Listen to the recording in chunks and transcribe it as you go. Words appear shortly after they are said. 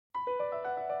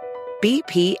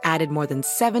BP added more than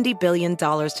 $70 billion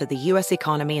to the U.S.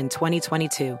 economy in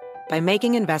 2022 by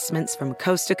making investments from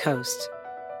coast to coast.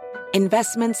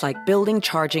 Investments like building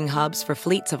charging hubs for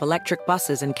fleets of electric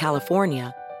buses in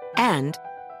California and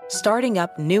starting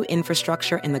up new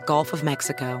infrastructure in the Gulf of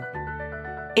Mexico.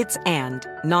 It's and,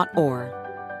 not or.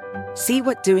 See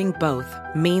what doing both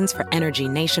means for energy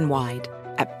nationwide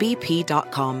at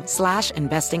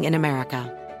bp.com/investing in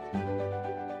America.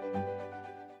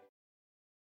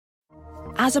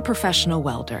 As a professional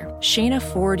welder, Shayna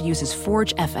Ford uses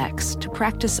Forge FX to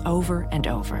practice over and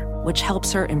over, which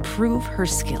helps her improve her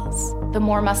skills. The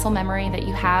more muscle memory that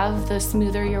you have, the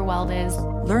smoother your weld is.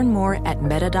 Learn more at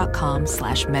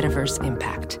meta.com/metaverse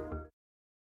impact.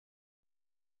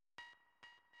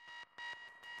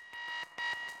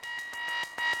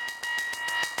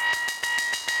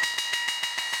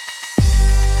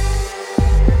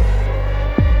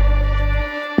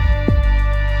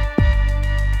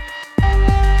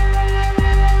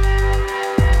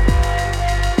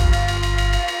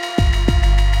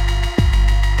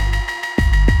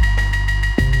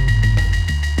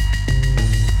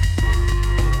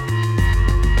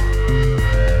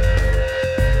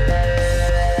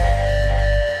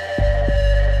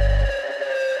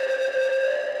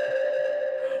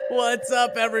 What's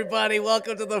up, everybody?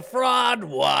 Welcome to the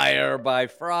Fraudwire by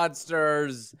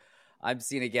Fraudsters. I'm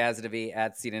Seena Gazdavi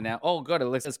at Seena Now. Oh, good. It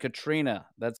looks like Katrina.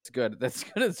 That's good. That's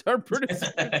good. It's our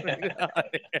producer. Yeah,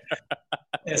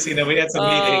 Seena, we had some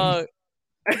meetings.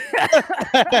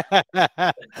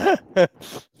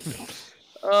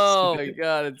 Oh, my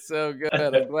God. It's so good.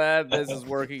 I'm glad this is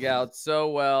working out so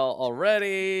well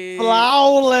already.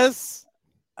 Flawless.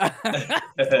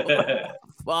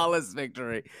 Flawless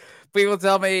victory. People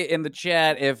tell me in the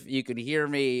chat if you can hear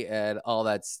me and all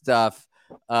that stuff.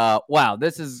 Wow,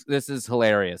 this is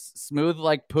hilarious. Smooth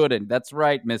like pudding. That's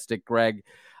right, Mystic Greg.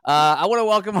 I want to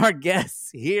welcome our guests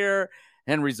here.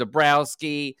 Henry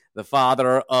Zebrowski, the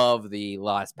father of the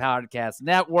Lost Podcast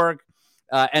Network,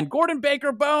 and Gordon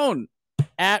Baker Bone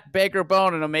at Baker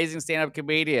Bone, an amazing stand-up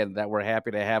comedian that we're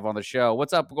happy to have on the show.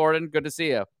 What's up, Gordon? Good to see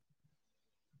you.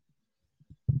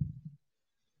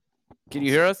 Can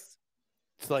you hear us?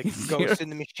 It's like Ghost in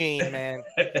the Machine, man.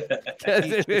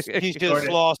 He's just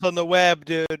lost on the web,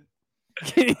 dude.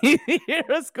 Can you hear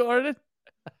us, Gordon?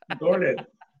 Gordon.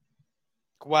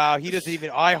 Wow, he doesn't even.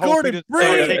 I hope Gordon, he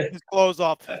doesn't take his clothes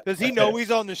off. Does he know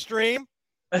he's on the stream?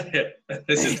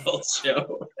 This is the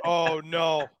show. Oh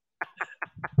no.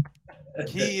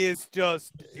 He is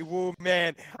just, oh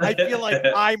man. I feel like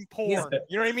I'm porn.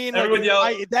 You know what I mean? Everyone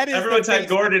like, everyone type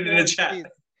Gordon in the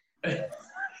chat.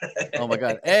 Oh my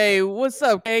God! Hey, what's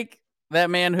up, Cake?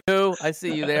 That man who? I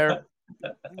see you there.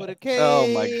 What a cake! Oh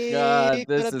my God,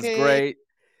 this is great.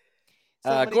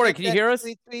 Gordon, can you hear us?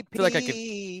 I feel like I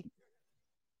can.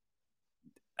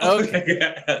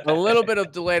 Okay, a little bit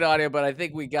of delayed audio, but I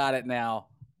think we got it now.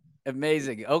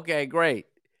 Amazing. Okay, great.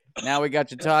 Now we got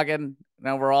you talking.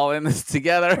 Now we're all in this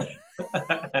together.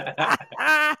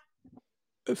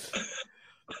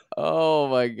 Oh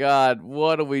my God,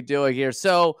 what are we doing here?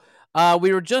 So.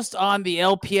 We were just on the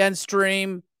LPN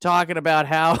stream talking about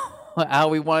how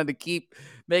we wanted to keep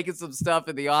making some stuff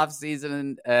in the off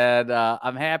season, and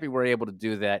I'm happy we're able to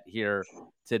do that here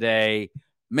today.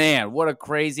 Man, what a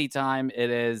crazy time it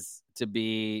is to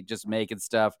be just making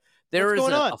stuff. There is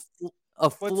a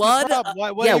flood.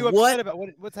 What are you upset about?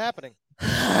 What's happening?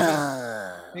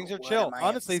 Things are chill.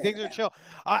 Honestly, things are chill.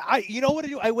 I you know what I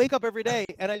do? I wake up every day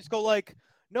and I just go like,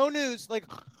 no news, like.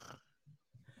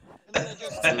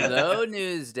 Slow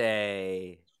news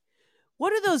day.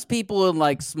 What do those people in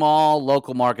like small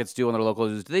local markets do on their local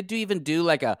news? Do they even do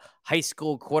like a high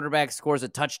school quarterback scores a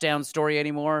touchdown story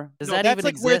anymore? Does that even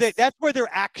exist? That's where they're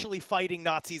actually fighting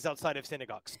Nazis outside of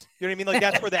synagogues. You know what I mean? Like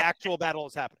that's where the actual battle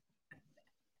is happening.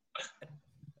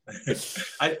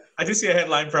 I did see a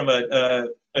headline from a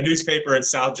newspaper in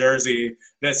South Jersey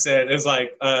that said it was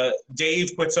like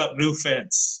Dave puts up new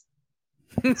fence.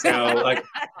 So like.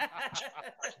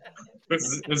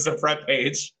 This is the front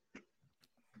page.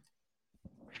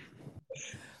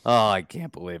 Oh, I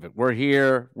can't believe it. We're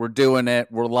here. We're doing it.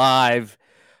 We're live.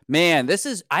 Man, this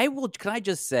is, can I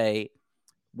just say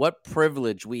what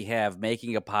privilege we have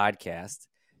making a podcast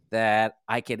that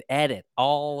I can edit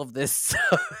all of this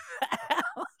stuff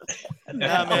out.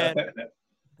 Nah, man.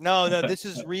 No, this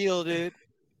is real, dude.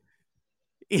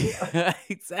 Yeah,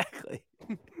 exactly.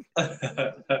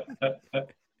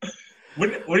 We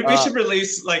should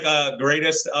release like a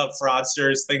greatest of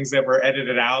fraudsters, things that were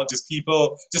edited out, just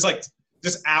people, just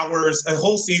hours, a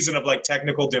whole season of like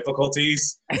technical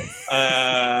difficulties.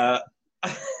 Oh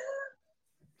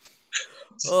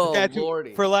Oh, Yeah, dude,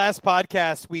 Lordy. for last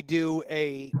podcast, we do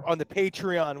on the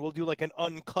Patreon, we'll do like an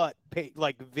uncut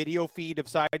video feed of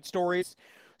side stories.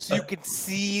 So you can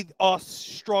see us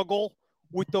struggle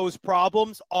with those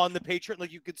problems on the Patreon.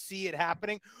 Like you could see it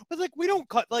happening. But like we don't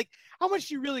cut, like how much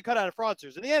do you really cut out of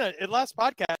fraudsters? In the end, in last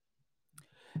podcast,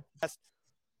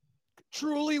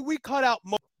 truly we cut out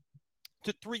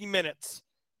to 3 minutes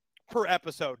per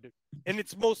episode. And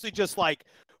it's mostly just like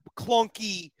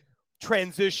clunky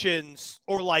transitions,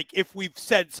 or like if we've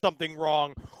said something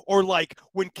wrong, or like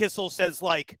when Kissel says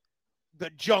like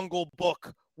the Jungle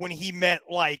Book when he meant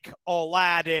like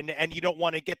Aladdin, and you don't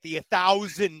want to get the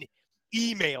 1,000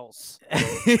 emails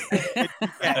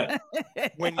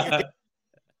when you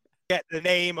get the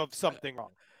name of something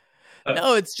wrong.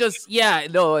 No, it's just,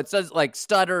 it says like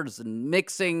stutters and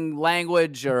mixing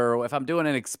language, or if I'm doing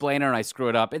an explainer and I screw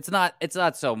it up, it's not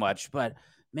so much, but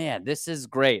man, this is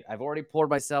great. I've already poured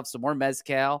myself some more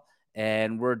mezcal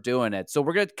and we're doing it. So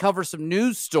we're going to cover some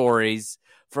news stories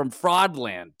from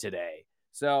Fraudland today.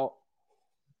 So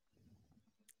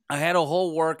I had a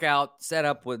whole workout set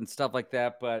up with and stuff like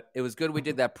that, but it was good we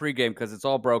did that pregame because it's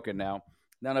all broken now.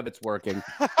 None of it's working.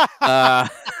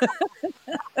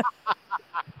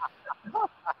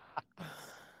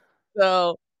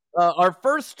 So our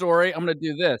first story, I'm going to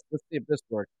do this. Let's see if this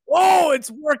works. Oh, it's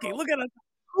working. Look at how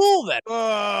cool that is.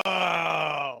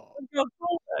 Oh. Look how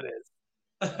cool that is.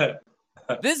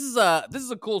 This is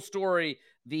a cool story.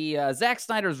 The Zack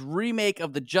Snyder's remake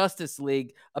of the Justice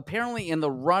League, apparently in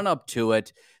the run-up to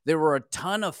it, there were a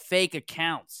ton of fake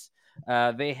accounts.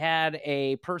 They had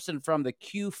a person from the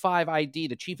Q5ID,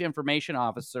 the Chief Information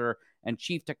Officer and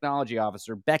Chief Technology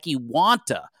Officer, Becky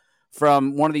Wanta,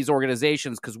 from one of these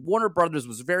organizations, because Warner Brothers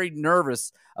was very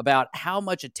nervous about how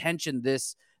much attention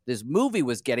this movie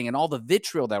was getting and all the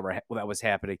vitriol that was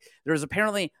happening. There was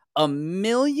apparently 1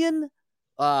 million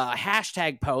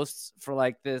hashtag posts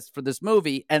for this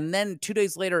movie, and then 2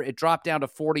 days later it dropped down to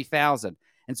 40,000.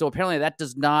 And so apparently that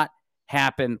does not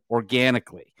happen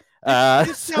organically.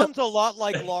 This sounds a lot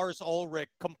like Lars Ulrich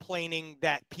complaining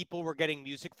that people were getting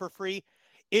music for free.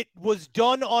 It was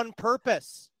done on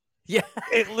purpose. Yeah,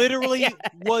 it literally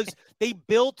was. They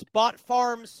built bot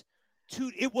farms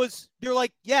they're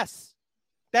like, yes,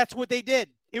 that's what they did.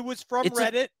 It was from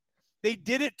Reddit. They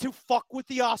did it to fuck with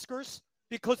the Oscars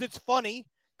because it's funny,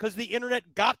 because the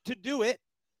internet got to do it.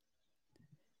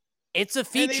 It's a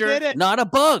feature, not a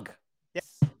bug.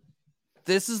 Yes.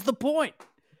 This is the point.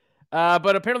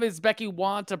 But apparently this Becky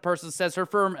Wanta person says her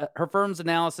firm's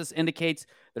analysis indicates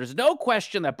there's no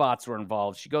question that bots were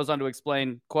involved. She goes on to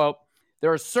explain, quote,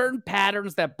 "There are certain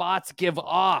patterns that bots give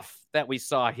off that we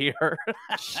saw here."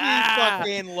 She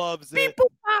fucking loves it. Beep, boop,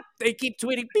 pop. They keep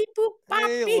tweeting beep, boop, pop,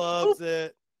 He beep, loves boop.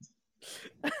 it.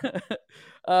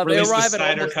 They Release the arrive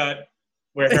Snyder at cut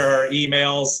where her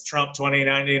emails Trump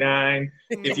 2099.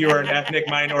 If you are an ethnic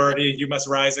minority, you must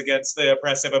rise against the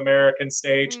oppressive American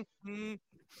state. They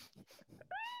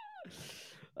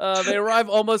arrive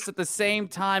almost at the same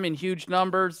time in huge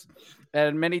numbers.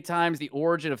 And many times the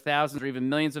origin of thousands or even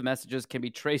millions of messages can be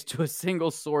traced to a single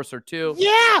source or two.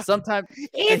 Yeah. Sometimes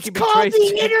it's called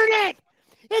the internet.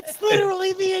 It's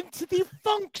literally the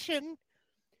function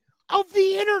of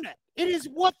the internet. It is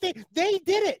what they did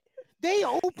it. They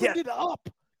opened it up.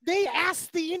 They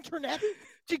asked the internet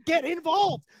to get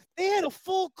involved. They had a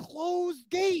full closed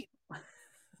gate.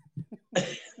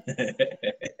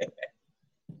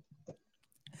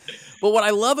 But what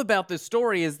I love about this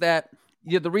story is that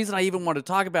the reason I even want to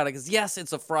talk about it is, yes,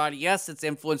 it's a fraud. Yes, it's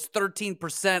influenced.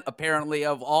 13% apparently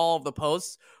of all of the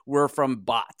posts were from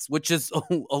bots, which is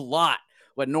a lot.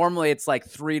 But normally it's like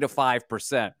 3 to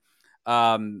 5%,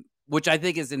 which I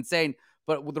think is insane.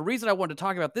 But the reason I wanted to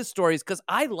talk about this story is because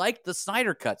I like the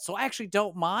Snyder Cut. So I actually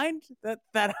don't mind that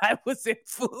I was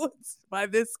influenced by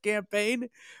this campaign.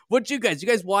 What you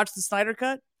guys watch the Snyder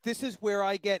Cut? This is where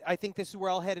I think this is where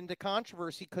I'll head into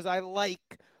controversy, because I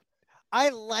like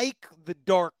the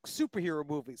dark superhero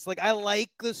movies. Like, I like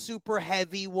the super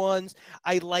heavy ones.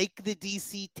 I like the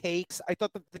DC takes. I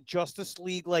thought that the Justice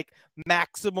League, like,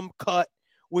 maximum cut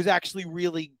was actually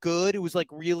really good. It was like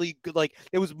really good. Like,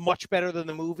 it was much better than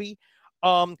the movie.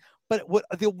 But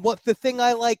the thing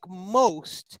I like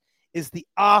most is the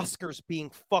Oscars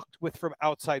being fucked with from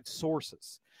outside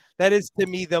sources. That is, to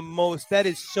me, that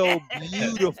is so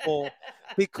beautiful,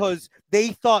 because they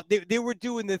thought they were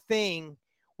doing the thing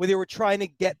where they were trying to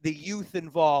get the youth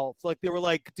involved. Like, they were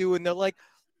like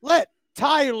let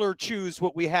Tyler choose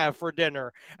what we have for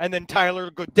dinner. And then Tyler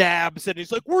dabs and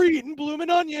he's like, we're eating blooming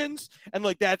onions. And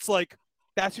that's what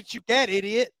you get,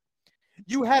 idiot.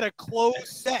 You had a closed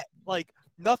set. Like,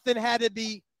 nothing had to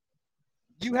be,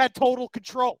 you had total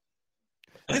control.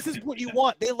 This is what you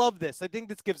want. They love this. I think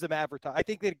this gives them advertising. I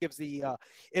think that it gives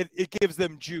it gives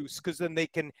them juice, because then they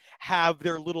can have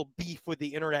their little beef with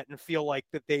the internet and feel like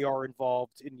that they are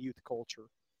involved in youth culture.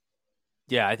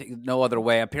 Yeah, I think no other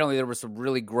way. Apparently, there were some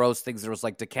really gross things. There was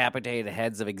like decapitated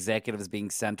heads of executives being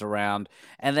sent around.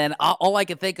 And then all I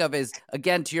can think of is,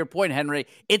 again, to your point, Henry,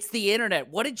 it's the internet.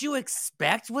 What did you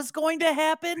expect was going to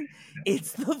happen?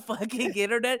 It's the fucking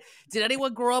internet. Did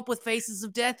anyone grow up with Faces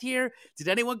of Death here? Did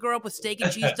anyone grow up with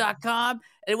steakandcheese.com?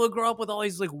 Anyone grow up with all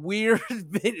these like weird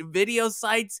video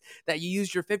sites that you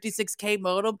use your 56K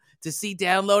modem to see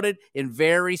downloaded in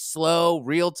very slow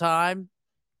real time?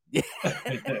 Yeah,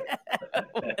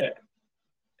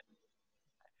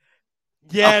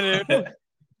 dude.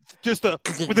 Just the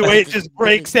way it just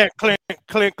breaks that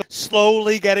clink,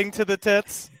 slowly getting to the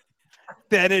tits.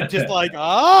 Then it just like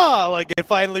it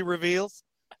finally reveals.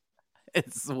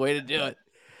 It's the way to do it.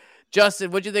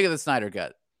 Justin, what'd you think of the Snyder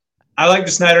Cut? I like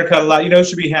the Snyder Cut a lot. You know,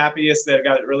 should be happiest that it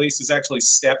got released is actually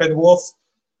Steppenwolf,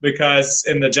 because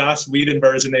in the Joss Whedon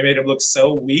version they made him look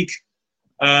so weak.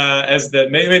 As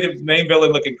made the main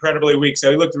villain look incredibly weak. So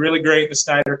he looked really great in the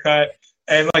Snyder Cut.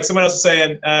 And like someone else was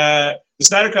saying, the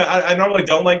Snyder Cut, I normally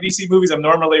don't like DC movies. I'm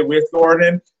normally with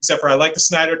Gordon, except for I like the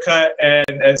Snyder Cut.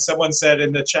 And as someone said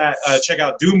in the chat, check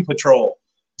out Doom Patrol.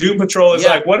 Doom Patrol is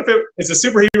like, what if it's a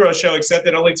superhero show, except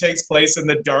it only takes place in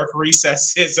the dark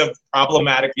recesses of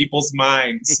problematic people's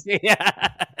minds?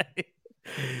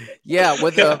 Yeah,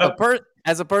 with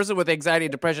as a person with anxiety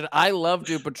and depression, I love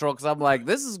Doom Patrol because I'm like,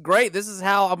 this is great. This is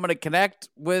how I'm going to connect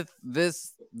with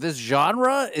this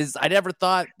genre. I never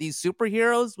thought these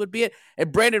superheroes would be it.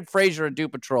 And Brandon Fraser in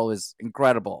Doom Patrol is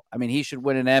incredible. I mean, he should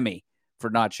win an Emmy for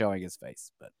not showing his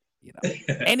face, but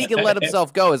and he can let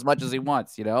himself go as much as he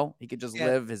wants. He can just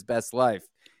live his best life.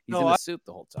 He's in a suit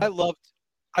the whole time. I loved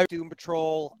Doom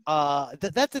Patrol.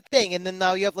 That's the thing. And then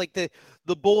now you have like the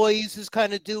Boys is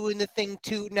kind of doing the thing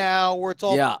too now, where it's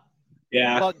all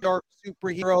about dark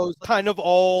superheroes, kind of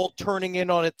all turning in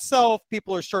on itself.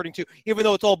 People are starting to, even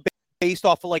though it's all based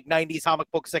off of like 90s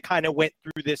comic books that kind of went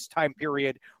through this time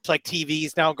period. It's like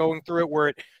TV's now going through it, where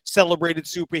it celebrated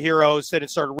superheroes and it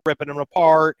started ripping them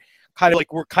apart. Kind of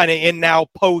like we're kind of in now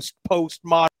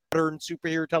post-modern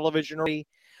superhero television.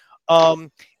 And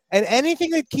anything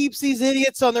that keeps these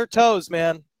idiots on their toes,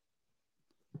 man,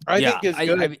 I think is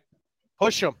good.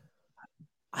 Push them.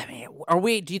 I mean,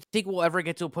 do you think we'll ever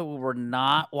get to a point where we're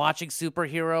not watching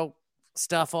superhero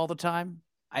stuff all the time?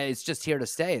 It's just here to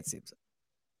stay, it seems.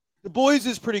 The Boys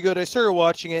is pretty good. I started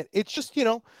watching it. It's just,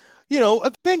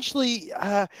 eventually,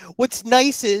 what's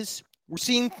nice is we're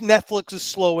seeing Netflix is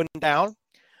slowing down.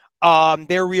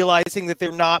 They're realizing that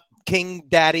they're not king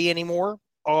daddy anymore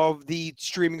of the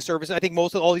streaming service. I think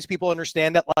most of all these people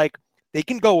understand that, like, they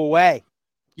can go away.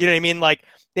 You know what I mean? Like,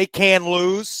 they can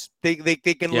lose. They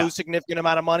can lose significant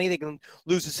amount of money. They can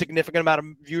lose a significant amount of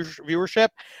viewership.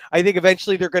 I think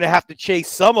eventually they're going to have to chase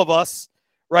some of us,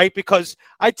 right? Because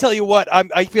I tell you what,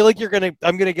 I feel like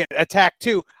I'm gonna get attacked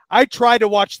too. I tried to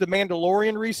watch The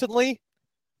Mandalorian recently.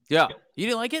 Yeah, you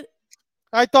didn't like it?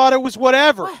 I thought it was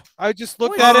whatever. I just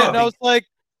looked at it and I was like,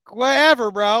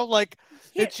 whatever, bro. Like,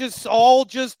 it's just all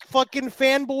just fucking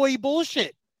fanboy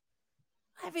bullshit.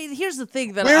 I mean, here's the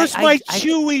thing that where's my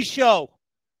Chewie show?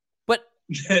 But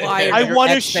I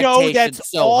want a show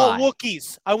that's all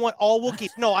Wookiees. I want all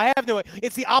Wookiees. No, I have no.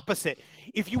 It's the opposite.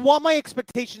 If you want my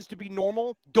expectations to be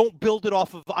normal, don't build it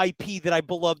off of IP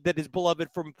that is beloved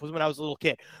from when I was a little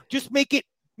kid. Just make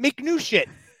new shit.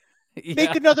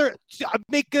 Make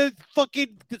a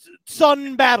fucking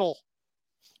sun battle.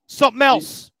 Something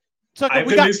else. I have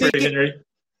good news for you, Henry.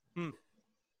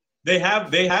 They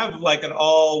have like an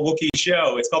all Wookiee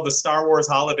show. It's called the Star Wars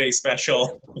Holiday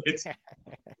Special. That's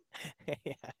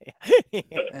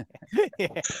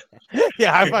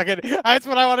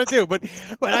what I want to do. But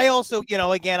I also,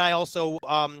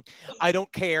 I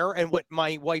don't care. And what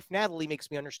my wife Natalie makes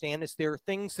me understand is there are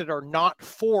things that are not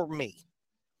for me.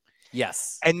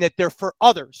 Yes. And that they're for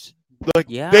others. Like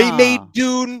they made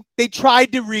Dune. They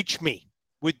tried to reach me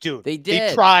with Dune. They did.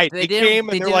 They tried. They came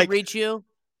and they they're didn't like, reach you?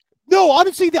 No,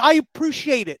 honestly, I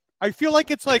appreciate it. I feel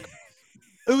like it's like,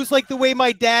 it was like the way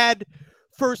my dad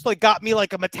first like got me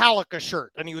like a Metallica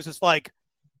shirt. And he was just like,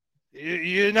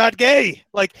 you're not gay.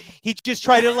 Like he just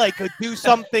tried to like do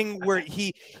something where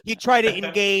he tried to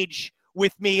engage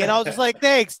with me. And I was just like,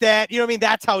 thanks, Dad. You know what I mean?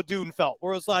 That's how Dune felt.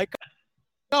 Where it was like,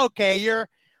 okay, you're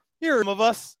some of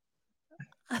us.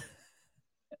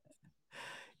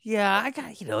 Yeah,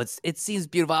 it seems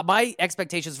beautiful. My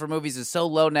expectations for movies is so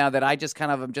low now that I just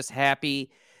kind of am just happy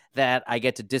that I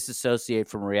get to disassociate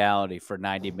from reality for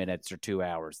 90 minutes or 2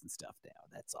 hours and stuff now.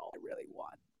 That's all I really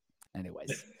want.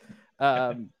 Anyways,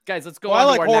 Guys, let's go Well, on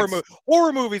I like to our horror next...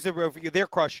 horror movies. They're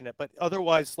crushing it, but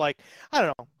otherwise, like, I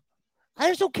don't know. I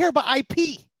just don't care about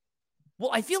IP. Well,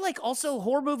 I feel like also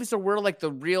horror movies are where like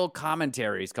the real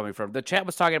commentary is coming from. The chat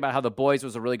was talking about how The Boys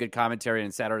was a really good commentary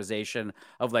and satirization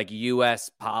of like U.S.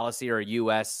 policy or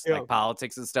U.S. like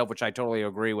politics and stuff, which I totally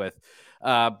agree with.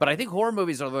 But I think horror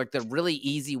movies are like the really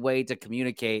easy way to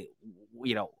communicate,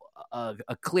 you know,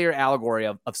 a clear allegory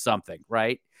of something,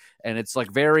 right? And it's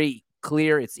like very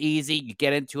clear. It's easy. You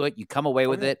get into it. You come away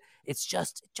with it. It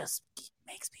just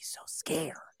makes me so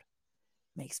scared.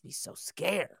 Makes me so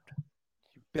scared.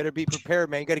 Better be prepared,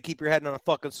 man. You got to keep your head on a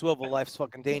fucking swivel. Life's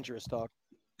fucking dangerous, dog.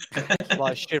 There's a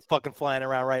lot of shit fucking flying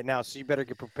around right now, so you better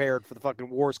get prepared for the fucking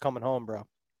wars coming home, bro.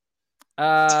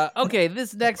 Okay,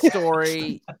 this next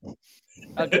story,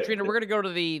 Katrina, we're gonna go to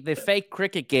the fake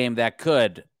cricket game that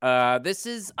could.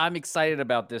 I'm excited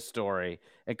about this story,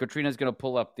 and Katrina's gonna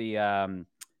pull up the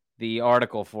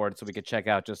article for it so we could check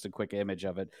out just a quick image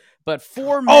of it. But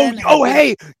 4 men.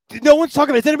 Hey, no one's talking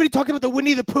about. Is anybody talking about the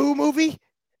Winnie the Pooh movie?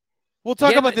 We'll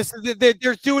talk about this.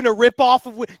 They're doing a rip-off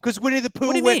of because Winnie the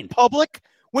Pooh went public.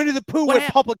 Winnie the Pooh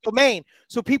went public domain.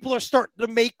 So people are starting to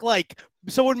make like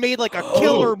someone made like a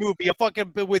killer movie, a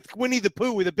fucking with Winnie the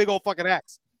Pooh with a big old fucking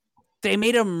axe. They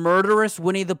made a murderous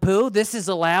Winnie the Pooh. This is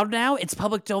allowed now. It's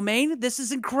public domain. This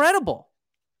is incredible.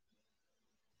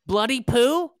 Bloody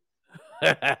Pooh.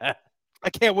 I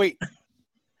can't wait.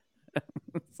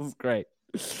 This is great.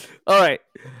 All right.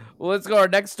 Well, let's go. Our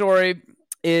next story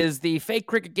is the fake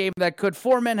cricket game that could.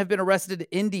 4 men have been arrested in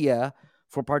India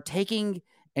for partaking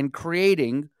and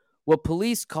creating what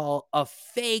police call a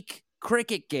fake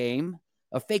cricket game,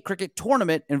 a fake cricket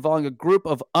tournament involving a group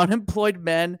of unemployed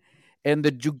men in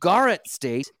the Gujarat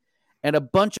state and a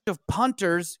bunch of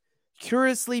punters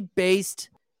curiously based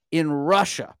in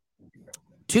Russia.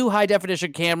 2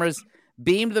 high-definition cameras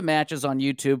beamed the matches on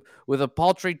YouTube with a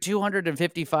paltry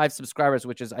 255 subscribers,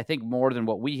 which is, I think, more than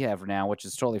what we have now, which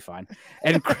is totally fine.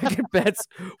 And cricket bets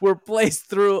were placed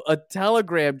through a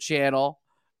Telegram channel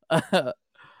set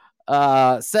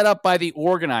up by the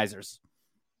organizers.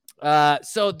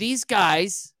 So these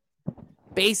guys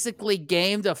basically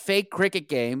gamed a fake cricket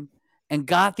game and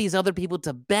got these other people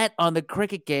to bet on the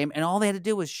cricket game, and all they had to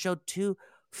do was show 2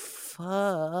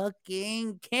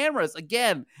 fucking cameras.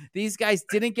 Again, these guys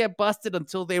didn't get busted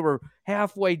until they were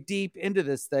halfway deep into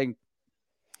this thing.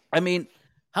 I mean,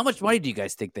 how much money do you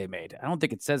guys think they made? I don't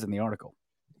think it says in the article.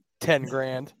 10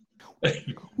 grand.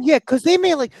 Yeah,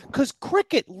 because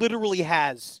cricket literally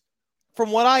has,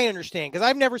 from what I understand, because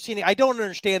I've never seen it, I don't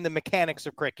understand the mechanics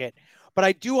of cricket, but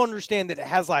I do understand that it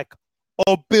has like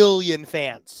a billion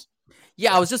fans.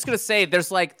 Yeah, I was just gonna say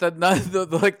there's like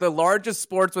the largest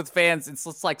sports with fans.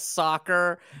 It's like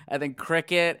soccer and then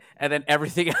cricket and then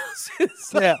everything else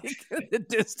is like the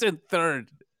distant third.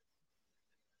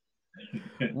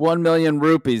 1 million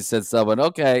rupees, said someone.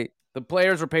 Okay, the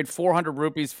players were paid 400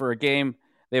 rupees for a game.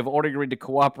 They've already agreed to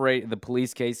cooperate in the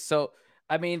police case. So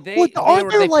I mean,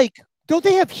 don't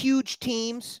they have huge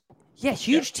teams? Yeah,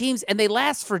 huge teams, and they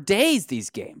last for days,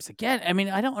 these games. Again, I mean,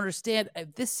 I don't understand.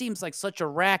 This seems like such a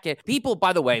racket. People,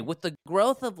 by the way, with the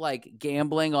growth of, like,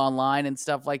 gambling online and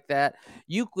stuff like that,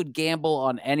 you could gamble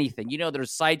on anything. You know,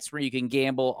 there's sites where you can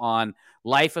gamble on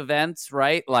life events,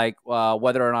 right? Like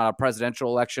whether or not a presidential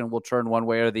election will turn one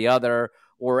way or the other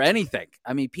or anything.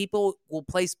 I mean, people will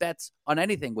place bets on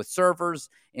anything with servers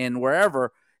and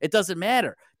wherever. It doesn't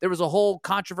matter. There was a whole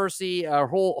controversy, a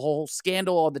whole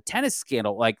scandal on the tennis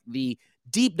scandal, like the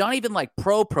deep, not even like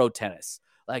pro tennis,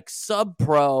 like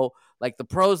sub-pro, like the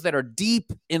pros that are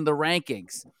deep in the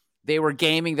rankings. They were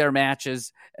gaming their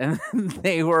matches, and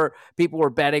people were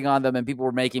betting on them, and people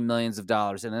were making millions of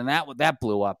dollars, and then that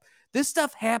blew up. This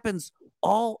stuff happens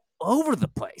all over the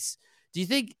place. Do you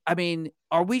think? I mean,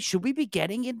 should we be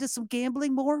getting into some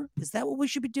gambling more? Is that what we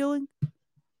should be doing?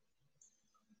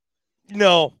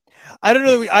 No, I don't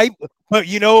know. But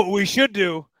you know what we should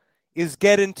do is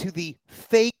get into the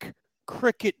fake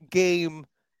cricket game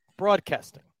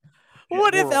broadcasting.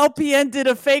 What if LPN did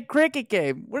a fake cricket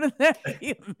game? Wouldn't that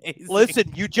be amazing?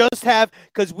 Listen, you just have,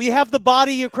 because we have the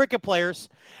body of cricket players,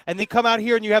 and they come out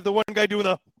here and you have the one guy doing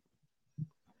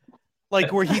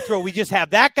where he throw. We just have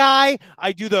that guy.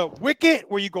 I do the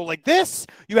wicket where you go like this.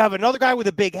 You have another guy with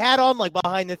a big hat on, like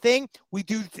behind the thing.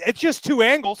 It's just 2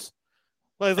 angles.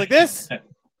 It's like this,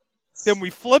 then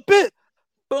we flip it,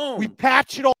 boom. We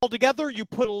patch it all together. You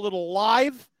put a little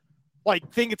live,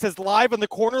 thing that says live in the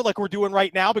corner, like we're doing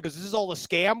right now, because this is all a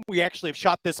scam. We actually have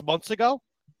shot this months ago,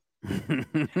 and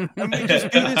we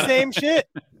just do the same shit.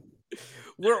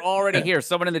 We're already here.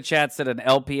 Someone in the chat said an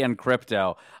LPN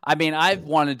crypto. I mean, I've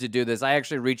wanted to do this. I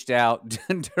actually reached out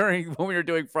when we were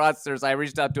doing fraudsters. I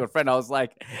reached out to a friend. I was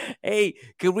like, "Hey,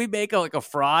 could we make a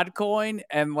fraud coin?"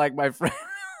 And like my friend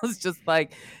was just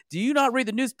like, "Do you not read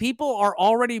the news? People are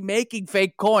already making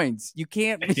fake coins. You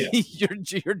can't.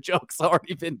 Your joke's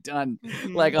already been done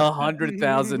like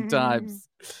 100,000 times."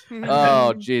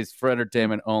 Oh, geez, for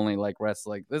entertainment only, like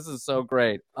wrestling. This is so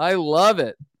great. I love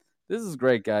it. This is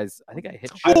great, guys. I think I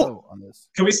hit show on this.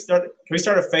 Can we start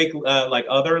a fake like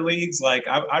other leagues? Like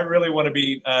I really want to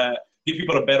be get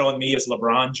people to bet on me as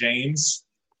LeBron James.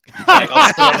 Like,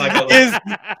 I'll start like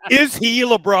is he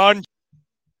LeBron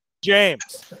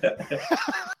James?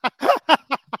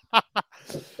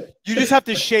 You just have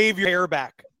to shave your hair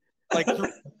back. Like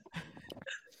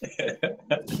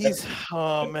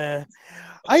oh man.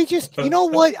 You know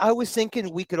what I was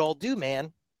thinking we could all do,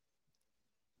 man?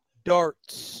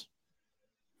 Darts.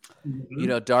 You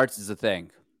know, darts is a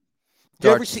thing.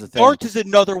 Darts is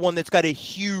another one that's got a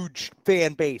huge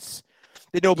fan base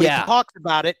that nobody talks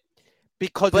about it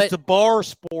because it's a bar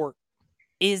sport.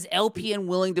 Is LPN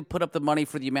willing to put up the money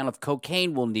for the amount of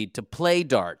cocaine we'll need to play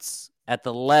darts at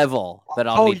the level that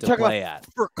I'll need to play at?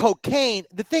 For cocaine,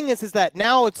 the thing is that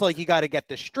now it's like you got to get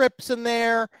the strips in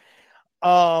there.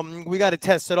 We got to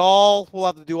test it all. We'll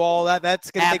have to do all that.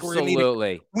 That's going to take.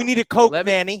 Absolutely. We need a coke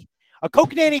nanny. A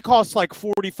coke nanny costs like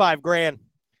 $45,000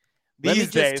 these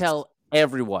days. Let me just tell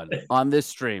everyone on this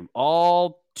stream,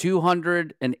 all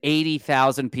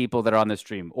 280,000 people that are on this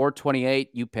stream, or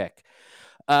 28, you pick.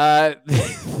 Test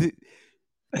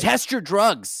your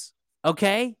drugs,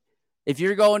 okay? If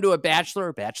you're going to a bachelor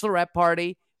or bachelorette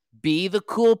party, be the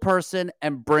cool person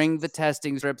and bring the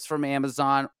testing strips from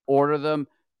Amazon. Order them.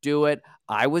 Do it.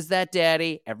 I was that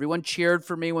daddy. Everyone cheered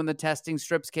for me when the testing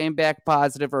strips came back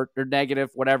positive or negative,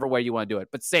 whatever way you want to do it.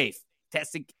 But safe.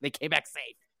 Testing, they came back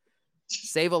safe.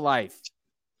 Save a life.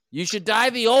 You should die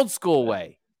the old school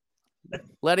way.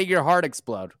 Letting your heart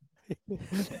explode.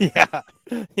 Yeah.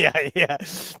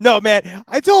 No, man.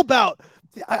 It's all about...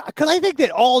 Because I think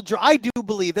that I do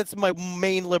believe that's my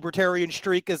main libertarian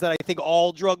streak is that I think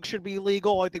all drugs should be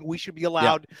legal. I think we should be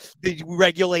allowed to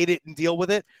regulate it and deal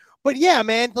with it. But yeah,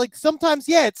 man, like sometimes,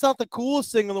 it's not the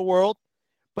coolest thing in the world.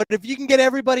 But if you can get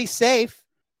everybody safe,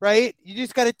 right, you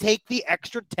just got to take the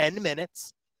extra 10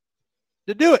 minutes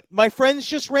to do it. My friends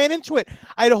just ran into it.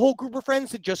 I had a whole group of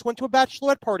friends that just went to a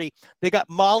bachelorette party. They got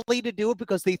Molly to do it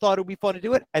because they thought it would be fun to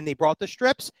do it. And they brought the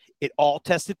strips. It all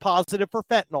tested positive for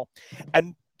fentanyl.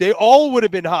 And they all would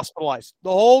have been hospitalized. The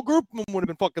whole group of them would have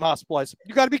been fucking hospitalized.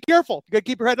 You got to be careful. You got to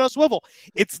keep your head on a swivel.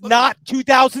 It's not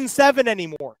 2007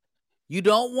 anymore. You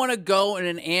don't want to go in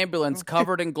an ambulance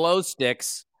covered in glow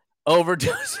sticks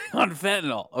overdosing on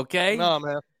fentanyl, okay? No,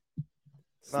 man.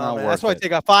 That's why I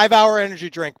take a 5-hour energy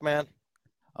drink, man.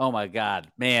 Oh, my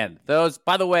God. Man, those,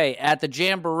 by the way, at the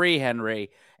Jamboree,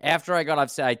 Henry, after I got off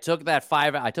set, I took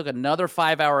another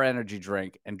 5-hour energy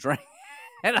drink and drank,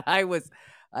 and I was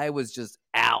just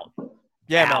out.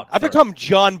 Yeah, man. I've become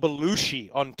John Belushi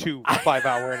on 2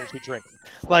 5-hour energy drinks.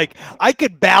 Like, I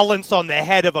could balance on the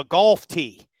head of a golf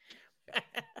tee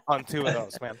on 2 of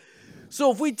those, man.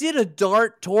 So if we did a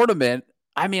dart tournament,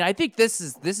 I mean, I think this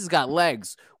has got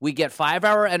legs. We get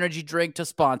 5-hour energy drink to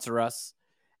sponsor us,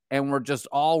 and we're just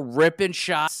all ripping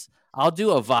shots. I'll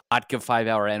do a vodka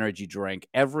 5-hour energy drink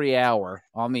every hour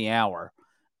on the hour,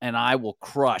 and I will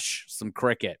crush some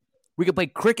cricket. We could play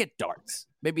cricket darts.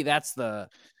 Maybe that's the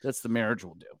marriage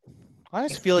we'll do. I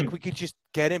just feel like we could just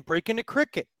break into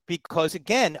cricket because,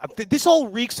 again, this all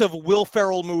reeks of a Will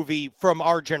Ferrell movie from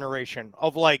our generation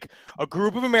of like a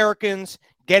group of Americans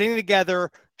getting together,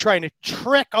 trying to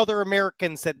trick other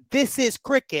Americans that this is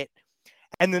cricket,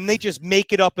 and then they just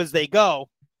make it up as they go.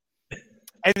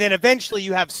 And then eventually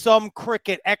you have some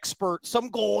cricket expert, some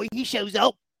guy, he shows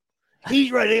up.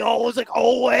 He's ready. Always like,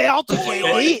 oh, well, I'll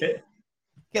tell you.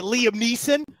 Get Liam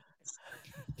Neeson.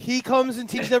 He comes and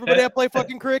teaches everybody how to play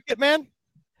fucking cricket, man.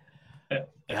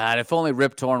 God, if only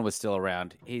Rip Torn was still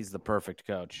around. He's the perfect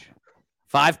coach.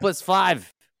 5 +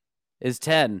 5 is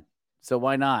 10. So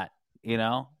why not? You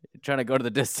know, trying to go to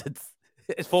the distance.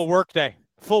 It's full work day.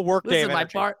 Full work day. This is my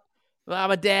part.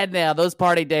 I'm a dad now. Those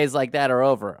party days like that are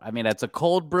over. I mean, it's a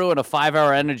cold brew and a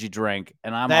 5-hour energy drink,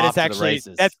 and I'm off to the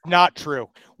races. That's not true.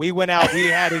 We went out.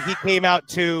 He came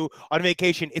out on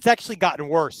vacation. It's actually gotten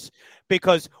worse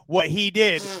because what he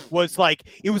did was like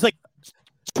it was like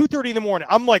 2:30 in the morning.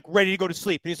 I'm like ready to go to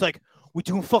sleep, and he's like, "We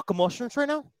doing fucking mushrooms right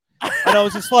now?" And I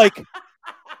was just like,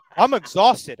 "I'm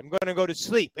exhausted. I'm going to go to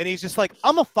sleep." And he's just like,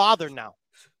 "I'm a father now.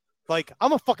 Like,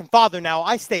 I'm a fucking father now.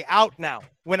 I stay out now.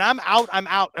 When I'm out, I'm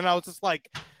out." And I was just like,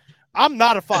 I'm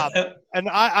not a father, and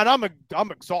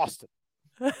I'm exhausted.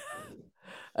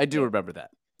 I do remember that.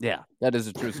 Yeah, that is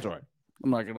a true story. I'm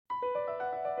not gonna.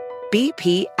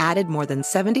 BP added more than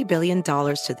 $70 billion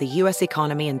to the U.S.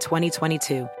 economy in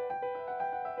 2022.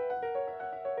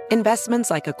 Investments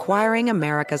like acquiring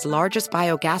America's largest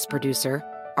biogas producer,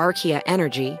 Archaea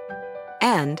Energy,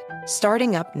 and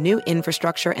starting up new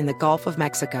infrastructure in the Gulf of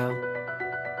Mexico.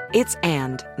 It's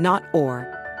and, not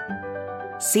or.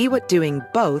 See what doing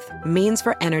both means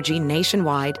for energy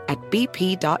nationwide at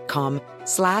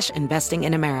bp.com/investing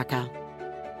in America.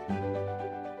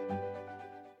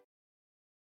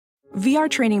 VR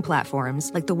training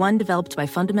platforms, like the one developed by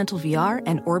Fundamental VR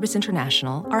and Orbis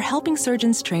International, are helping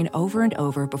surgeons train over and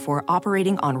over before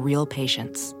operating on real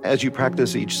patients. As you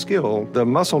practice each skill, the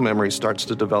muscle memory starts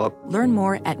to develop. Learn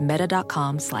more at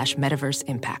meta.com/metaverse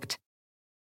impact.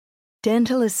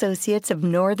 Dental Associates of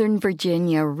Northern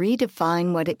Virginia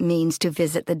redefine what it means to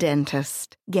visit the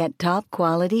dentist. Get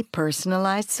top-quality,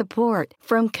 personalized support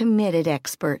from committed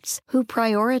experts who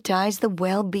prioritize the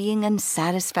well-being and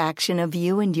satisfaction of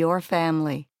you and your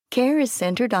family. Care is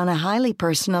centered on a highly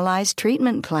personalized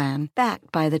treatment plan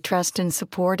backed by the trust and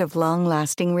support of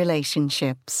long-lasting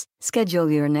relationships.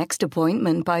 Schedule your next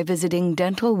appointment by visiting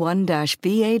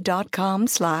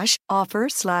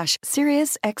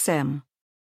dental1-va.com/offer/SiriusXM.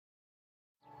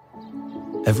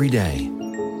 Every day,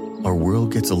 our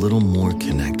world gets a little more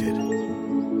connected,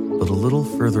 but a little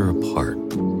further apart.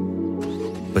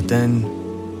 But then,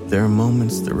 there are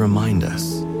moments that remind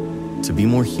us to be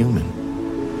more human.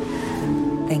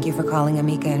 Thank you for calling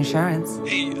Amica Insurance.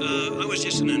 Hey, I was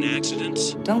just in an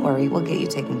accident. Don't worry, we'll get you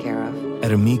taken care of.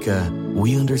 At Amica,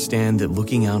 we understand that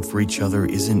looking out for each other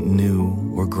isn't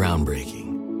new or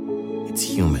groundbreaking. It's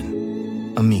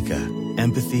human. Amica,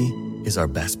 empathy is our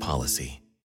best policy.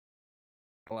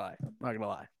 Not gonna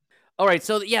lie. All right,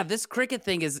 so yeah, this cricket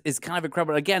thing is kind of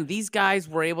incredible. Again, these guys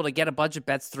were able to get a bunch of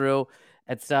bets through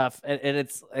and stuff, and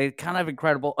it's kind of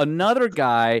incredible. Another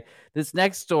guy, this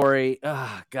next story,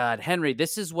 oh God, Henry,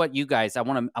 this is what you guys, I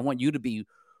want you to be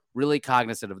really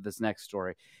cognizant of this next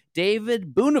story.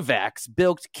 David Bunavax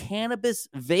bilked cannabis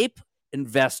vape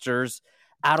investors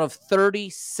out of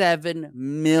 $37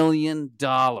 million,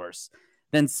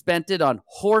 then spent it on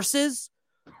horses,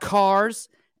 cars,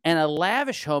 and a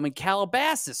lavish home in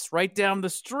Calabasas, right down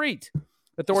the street.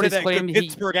 Authorities claim he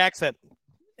Pittsburgh accent.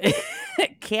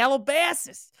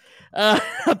 Calabasas.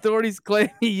 Authorities claim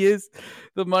he used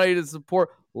the money to support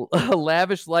a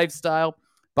lavish lifestyle,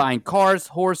 buying cars,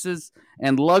 horses,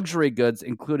 and luxury goods,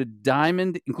 including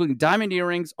diamond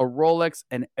earrings, a Rolex,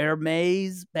 an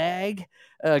Hermes bag,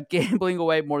 gambling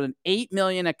away more than $8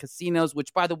 million at casinos,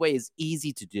 which, by the way, is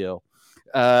easy to do.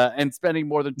 And spending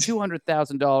more than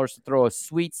 $200,000 to throw a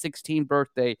sweet 16th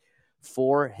birthday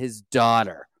for his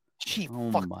daughter.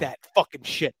 Fuck that fucking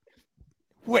shit.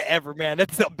 Whatever, man.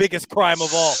 That's the biggest crime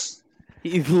of all.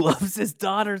 He loves his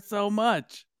daughter so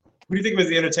much. What do you think was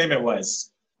the entertainment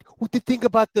was? What the thing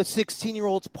about the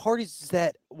 16-year-olds parties is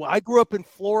that I grew up in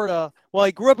Florida. Well,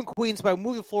 I grew up in Queens, but I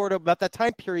moved to Florida about that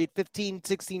time period, 15,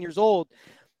 16 years old.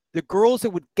 The girls that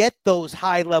would get those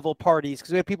high-level parties,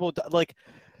 because we had people like,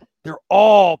 they're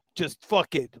all just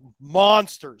fucking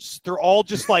monsters. They're all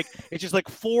just like, it's just like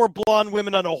 4 blonde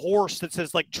women on a horse that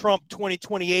says like Trump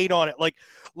 2028 on it. Like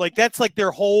that's like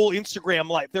their whole Instagram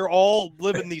life. They're all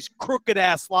living these crooked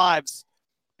ass lives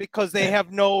because they have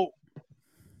they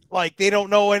don't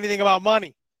know anything about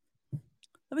money.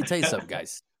 Let me tell you something,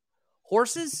 guys.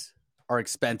 Horses are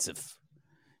expensive.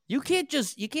 You can't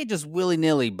just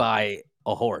willy-nilly buy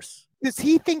a horse. Does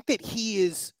he think that he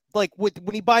is like when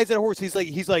he buys that horse, he's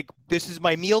like, this is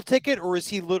my meal ticket, or is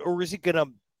he gonna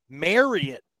marry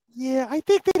it? Yeah, I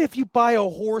think that if you buy a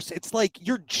horse, it's like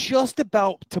you're just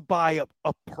about to buy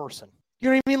a person. You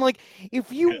know what I mean? Like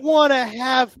if you want to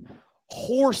have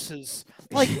horses,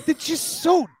 like it's just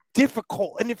so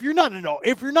difficult. And if you're not in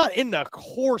the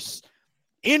horse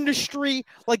industry,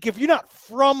 like if you're not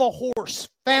from a horse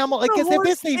family, like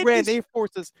if they ran their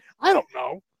horses, I don't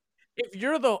know.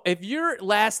 If your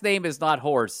last name is not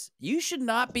Horse, you should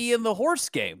not be in the horse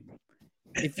game.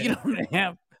 If you don't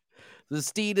have the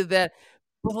steed of that,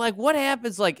 but like, what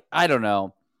happens? Like, I don't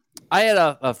know. I had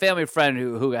a family friend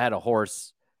who had a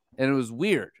horse, and it was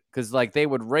weird because like they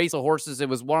would race the horses. It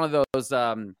was one of those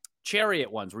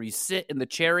chariot ones where you sit in the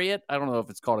chariot. I don't know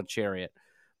if it's called a chariot,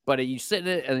 but you sit in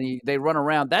it and they run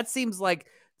around. That seems like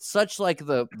such like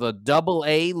the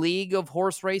AA league of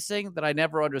horse racing that I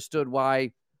never understood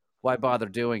why bother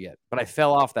doing it? But I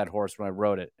fell off that horse when I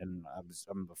rode it, and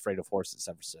I'm afraid of horses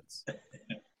ever since.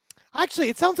 Actually,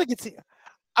 it sounds like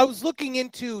I was looking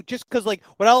into, just because like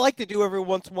what I like to do every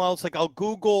once in a while is like I'll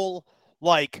Google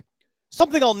like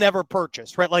something I'll never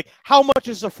purchase, right? Like how much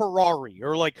is a Ferrari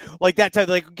or like that type,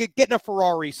 like getting a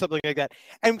Ferrari, something like that.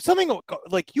 And something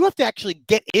like you have to actually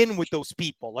get in with those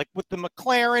people, like with the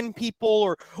McLaren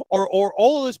people or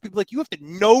all of those people. Like you have to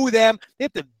know them. They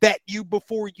have to vet you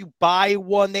before you buy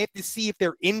one. They have to see if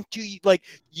they're into like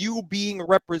you being a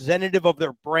representative of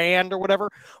their brand or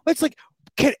whatever. It's like,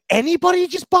 can anybody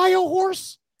just buy a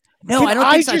horse? No, I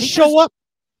don't think so. I just show up.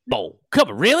 No, come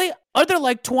on, really? Are there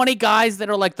like 20 guys that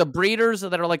are like the breeders or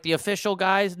that are like the official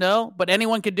guys? No, but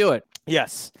anyone can do it.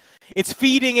 Yes. It's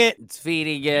feeding it.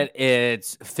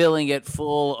 It's filling it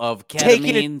full of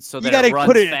ketamine so that it runs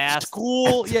put it fast. In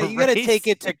school. Yeah, you got to take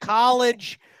it to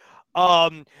college. You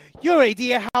have an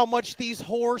idea how much these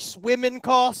horse women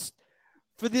cost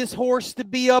for this horse to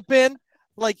be up in?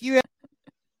 Like you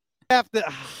have to,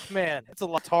 man, it's a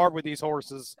lot hard with these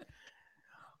horses.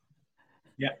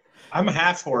 Yeah. I'm a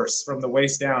half horse from the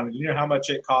waist down. You know how much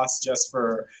it costs just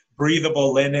for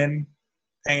breathable linen,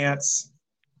 pants?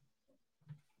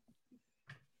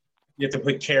 You have to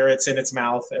put carrots in its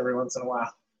mouth every once in a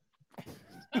while.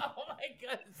 Oh my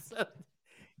God.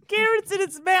 Carrots in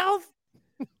its mouth?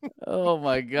 Oh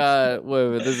my God.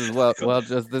 Wait, this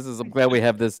is I'm glad we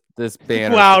have this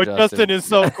banner. Wow, Justin is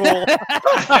so cool.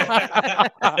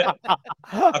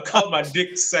 I call my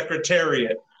dick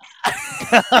secretariat.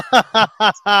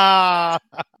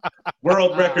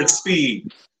 World record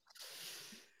speed.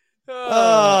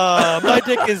 My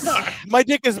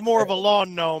dick is more of a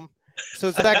lawn gnome, so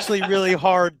it's actually really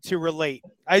hard to relate.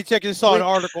 I just saw an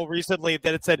article recently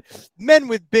that it said, "Men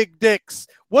with big dicks,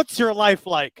 what's your life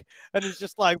like?" And it's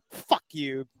just like, fuck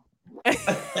you.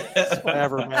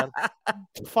 Whatever, man.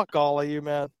 Fuck all of you,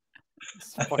 man.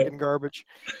 It's fucking garbage.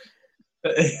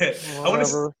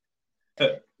 Whatever.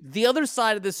 The other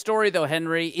side of this story, though,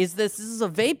 Henry, is this is a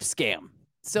vape scam.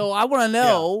 So I want to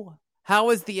know, how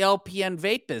is the LPN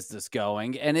vape business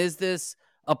going? And is this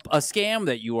a scam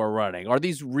that you are running? Are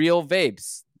these real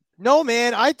vapes? No,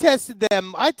 man, I tested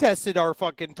them. I tested our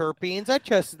fucking terpenes. I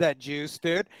tested that juice,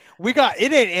 dude.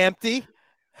 It ain't empty.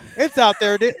 It's out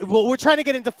there. Well, we're trying to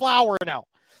get into flower now.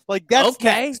 Like that's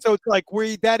okay. Next. So it's like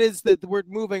we're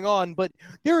moving on. But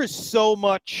there is so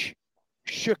much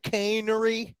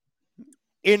chicanery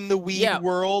in the weed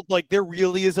world. Like there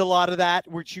really is a lot of that,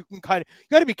 which you can you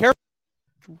got to be careful.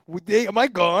 Am I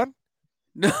gone?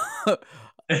 No,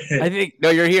 I think no.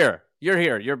 You're here. You're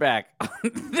here. You're back.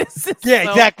 This is so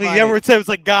exactly. funny. Everyone says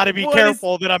like, got to be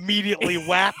careful. Then immediately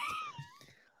whacked.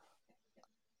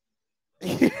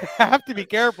 You have to be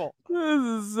careful. This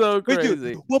is so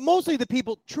crazy. Well, mostly the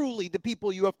people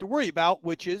you have to worry about,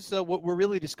 which is what we're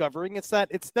really discovering. It's that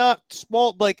it's not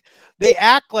small. Like they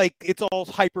act like it's all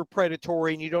hyper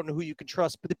predatory and you don't know who you can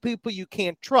trust. But the people you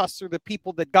can't trust are the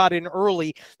people that got in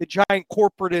early, the giant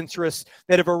corporate interests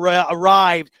that have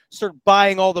arrived, started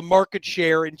buying all the market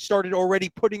share and started already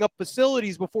putting up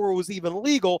facilities before it was even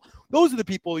legal. Those are the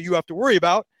people you have to worry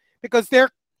about because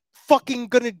they're fucking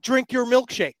going to drink your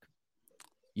milkshake.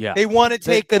 Yeah, they want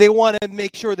to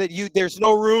make sure that there's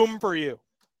no room for you.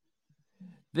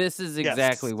 This is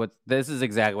exactly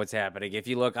what's happening. If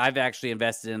you look, I've actually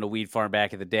invested in a weed farm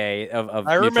back in the day of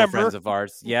mutual friends of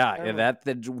ours. Yeah, and that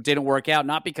didn't work out,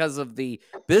 not because of the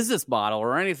business model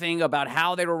or anything about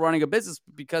how they were running a business,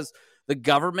 but because the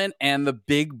government and the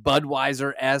big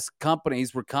Budweiser-esque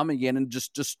companies were coming in and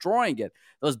just destroying it.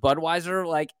 Those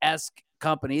Budweiser-esque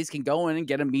companies can go in and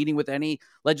get a meeting with any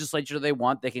legislature they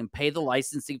want. They can pay the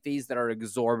licensing fees that are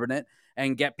exorbitant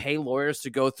and pay lawyers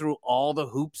to go through all the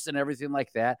hoops and everything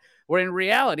like that. Where in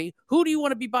reality, who do you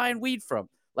want to be buying weed from?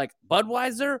 Like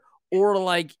Budweiser or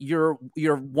like your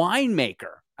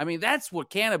winemaker? I mean, that's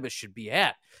what cannabis should be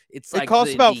at. It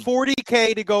costs about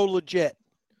 $40K to go legit.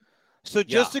 So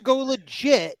just to go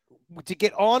legit, to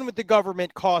get on with the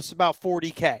government costs about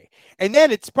 $40K. And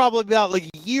then it's probably about like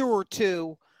a year or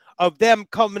two of them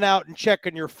coming out and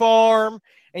checking your farm,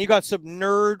 and you got some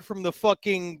nerd from the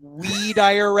fucking weed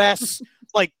IRS,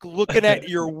 like looking at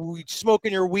your weed,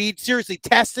 smoking your weed, seriously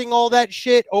testing all that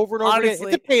shit over and over again.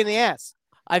 It's a pain in the ass.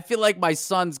 I feel like my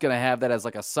son's going to have that as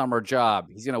like a summer job.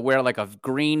 He's going to wear like a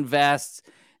green vest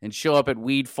and show up at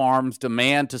weed farms,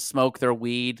 demand to smoke their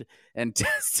weed and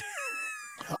test.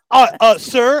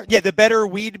 Sir, the Better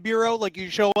Weed Bureau, like you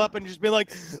show up and just be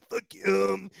like, look,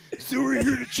 so we're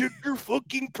here to check your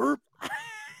fucking perp.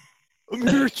 I'm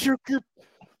here to check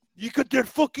you got that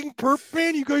fucking perp,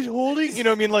 man, you guys holding? You know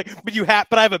what I mean? Like,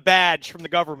 but I have a badge from the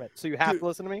government, so you have to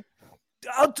listen to me.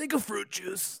 I'll take a fruit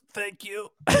juice. Thank you.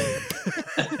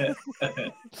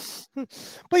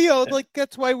 But, like,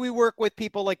 that's why we work with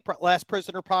people like Last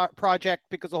Prisoner Project,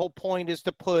 because the whole point is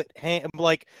to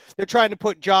they're trying to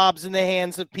put jobs in the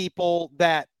hands of people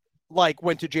that like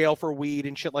went to jail for weed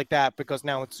and shit like that because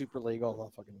now it's super legal.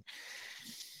 Oh, fucking.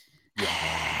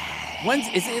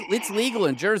 It's legal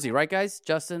in Jersey, right, guys?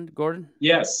 Justin, Gordon?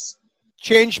 Yes.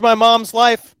 Changed my mom's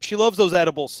life. She loves those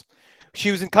edibles.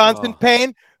 She was in constant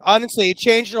pain. Honestly, it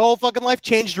changed her whole fucking life,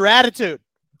 changed her attitude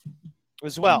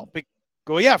as well.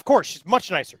 Yeah, of course. She's much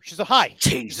nicer. She's a high.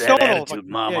 Change that attitude,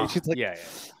 mama. Yeah, she's like,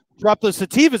 drop those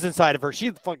sativas inside of her.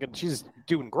 She's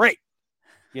doing great.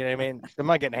 You know what I mean? Am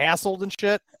I getting hassled and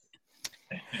shit?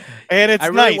 And it's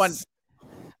nice.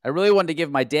 I really wanted to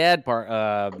give my dad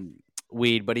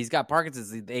weed, but he's got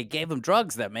Parkinson's. They gave him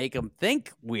drugs that make him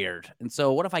think weird. And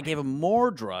so what if I gave him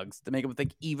more drugs to make him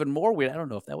think even more weird? I don't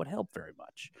know if that would help very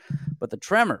much. But the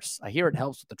tremors, I hear it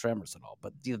helps with the tremors and all.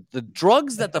 But the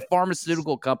drugs that the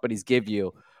pharmaceutical companies give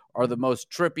you are the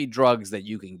most trippy drugs that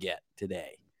you can get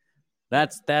today.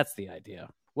 That's the idea.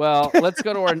 Well, let's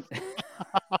go to our...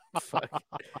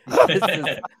 This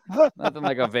is nothing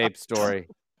like a vape story.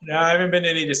 No, I haven't been to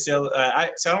any so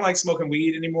I don't like smoking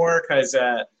weed anymore because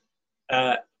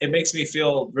it makes me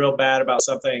feel real bad about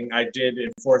something I did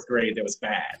in 4th grade that was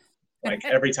bad. Like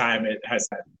every time it has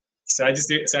that. So I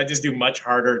just do much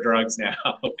harder drugs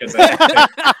now because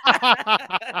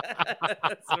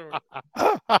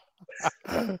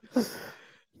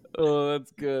Oh,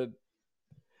 that's good.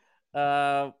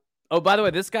 By the way,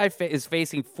 this guy is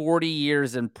facing 40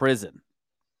 years in prison.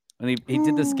 And he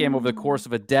did this scam over the course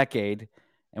of a decade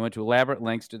and went to elaborate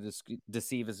lengths to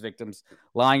deceive his victims,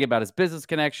 lying about his business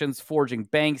connections, forging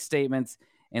bank statements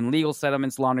and legal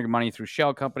settlements, laundering money through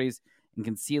shell companies, and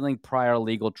concealing prior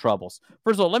legal troubles.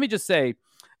 First of all, let me just say,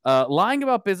 lying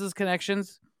about business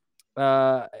connections,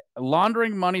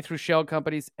 laundering money through shell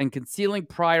companies, and concealing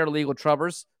prior legal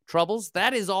troubles,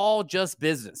 that is all just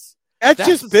business. That's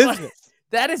just business.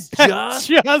 That is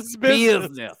just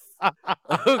business.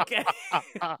 Okay.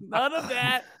 None of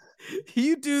that.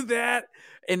 You do that,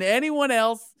 and anyone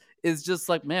else is just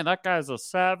like, man, that guy's a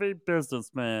savvy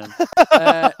businessman.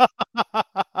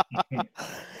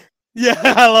 Yeah,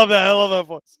 I love that. I love that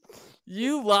voice.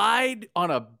 You lied on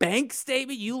a bank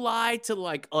statement. You lied to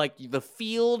like the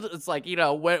field. It's like,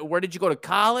 where did you go to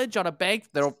college on a bank?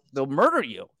 They'll murder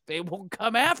you. They won't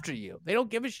come after you. They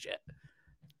don't give a shit.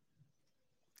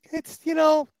 It's,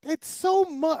 it's so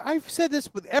much. I've said this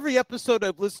with every episode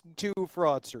I've listened to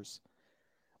Fraudsters.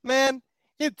 Man,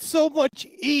 it's so much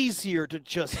easier to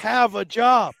just have a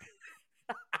job.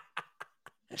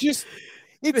 It's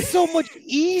so much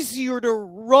easier to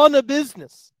run a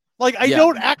business. Like, I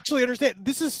don't actually understand.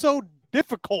 This is so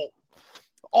difficult.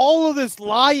 All of this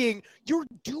lying, you're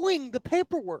doing the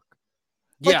paperwork.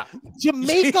 Like, to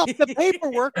make up the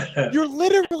paperwork, you're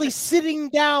literally sitting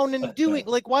down and doing,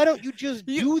 like, why don't you just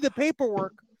do the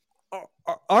paperwork?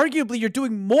 Arguably, you're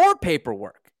doing more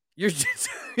paperwork. You're just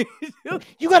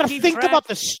you got to think about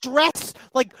the stress,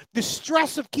 like the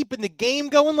stress of keeping the game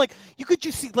going. Like, you could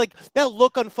just see like that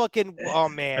look on fucking, oh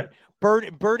man,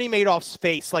 Bernie Madoff's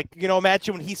face. Like,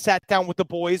 imagine when he sat down with the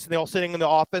boys and they all sitting in the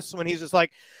office when he's just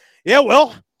like, yeah,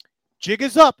 well, jig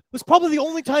is up. It was probably the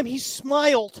only time he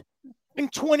smiled in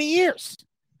 20 years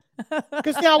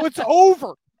because now it's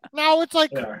over. Now it's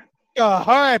like, all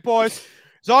right, boys,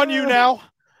 it's on you now.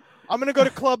 I'm going to go to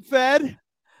Club Fed.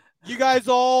 You guys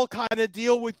all kind of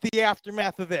deal with the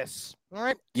aftermath of this. All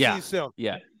right? Yeah. See you soon.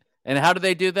 Yeah. And how do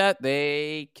they do that?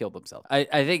 They kill themselves. I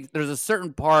think there's a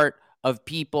certain part of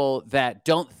people that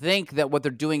don't think that what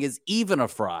they're doing is even a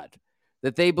fraud,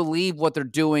 that they believe what they're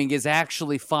doing is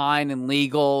actually fine and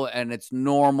legal and it's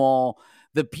normal.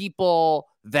 The people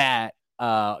that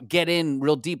get in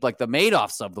real deep, like the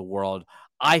Madoffs of the world,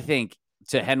 I think,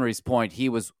 to Henry's point, he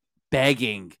was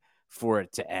begging for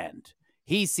it to end.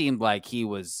 He seemed like he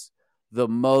was the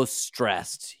most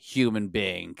stressed human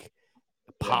being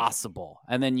possible.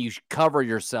 And then you cover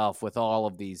yourself with all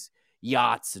of these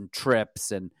yachts and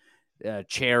trips and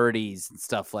charities and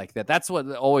stuff like that. That's what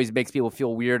always makes people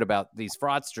feel weird about these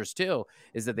fraudsters too,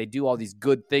 is that they do all these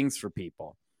good things for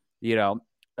people, and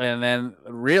then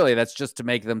really that's just to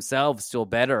make themselves feel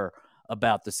better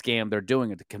about the scam they're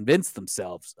doing and to convince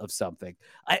themselves of something.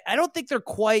 I don't think they're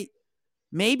quite,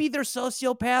 maybe they're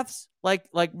sociopaths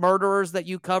like murderers that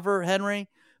you cover, Henry,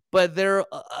 but they're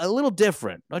a little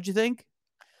different, don't you think?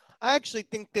 I actually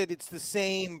think that it's the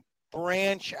same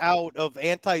branch out of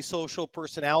antisocial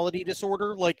personality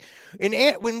disorder. Like,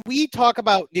 when we talk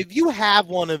about, if you have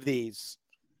one of these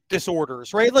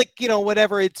disorders, right? Like,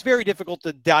 whatever, it's very difficult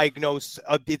to diagnose.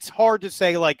 It's hard to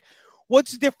say, like,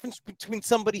 what's the difference between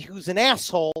somebody who's an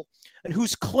asshole and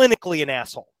who's clinically an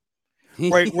asshole?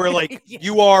 Right, where like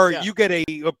you get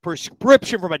a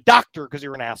prescription from a doctor because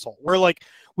you're an asshole. Where like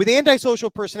with antisocial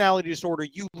personality disorder,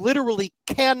 you literally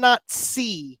cannot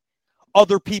see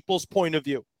other people's point of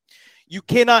view. You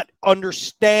cannot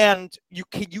understand, you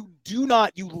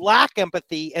lack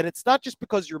empathy, and it's not just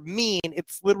because you're mean,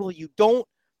 it's literally you don't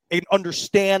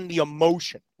understand the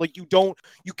emotion. Like you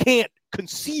can't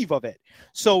conceive of it.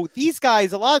 So these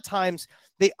guys, a lot of times,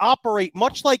 they operate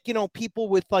much like, people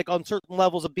with like on certain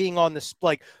levels of being on this,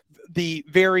 like the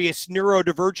various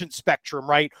neurodivergent spectrum,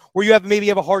 right? Where you maybe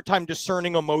have a hard time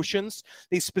discerning emotions.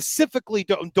 They specifically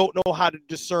don't know how to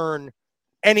discern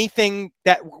anything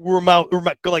that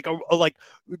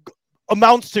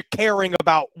amounts to caring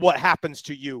about what happens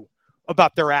to you,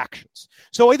 about their actions.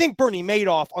 So I think Bernie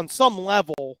Madoff on some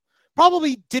level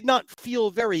probably did not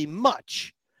feel very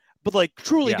much, but like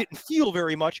truly didn't feel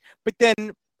very much. But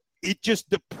then it just,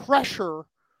 the pressure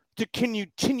to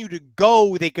continue to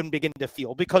go, they can begin to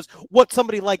feel, because what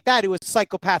somebody like that who has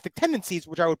psychopathic tendencies,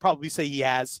 which I would probably say he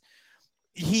has,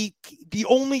 the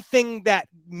only thing that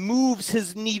moves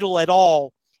his needle at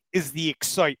all is the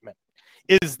excitement,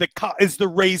 is the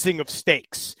raising of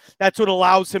stakes. That's what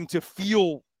allows him to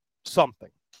feel something.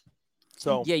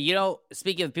 So yeah,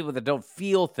 speaking of people that don't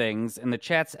feel things, and the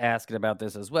chat's asking about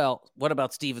this as well. What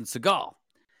about Steven Seagal?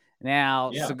 Now,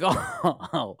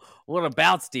 Seagal, what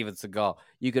about Steven Seagal?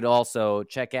 You could also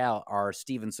check out our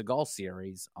Steven Seagal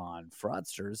series on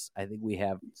Fraudsters. I think we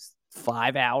have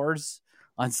 5 hours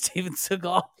on Steven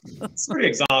Seagal. It's pretty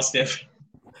exhaustive.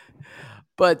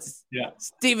 But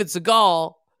Steven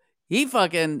Seagal,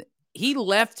 he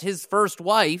left his first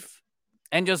wife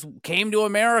and just came to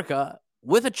America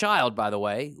with a child, by the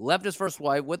way. Left his first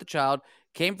wife with a child,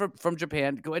 came from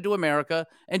Japan, went to America,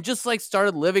 and just like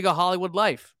started living a Hollywood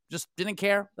life. Just didn't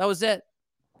care. That was it.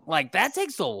 Like, that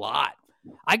takes a lot.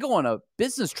 I go on a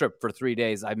business trip for 3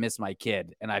 days. I miss my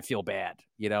kid and I feel bad.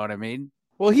 You know what I mean?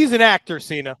 Well, he's an actor,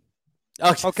 Seena.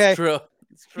 Oh, okay. It's true.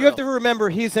 You have to remember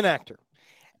he's an actor.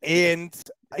 And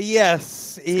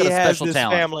yes, he has this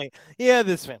talent. Family. Yeah,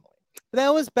 this family. But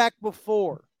that was back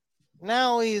before.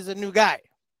 Now he's a new guy,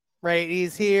 right?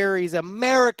 He's here. He's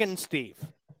American Steve.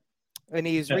 And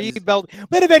he's rebuilt.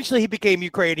 But eventually he became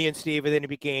Ukrainian Steve, and then he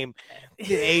became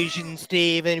Asian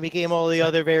Steve, and he became all the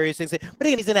other various things. But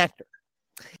again, he's an actor.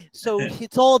 So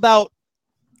it's all about,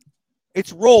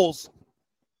 it's roles.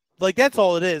 Like, that's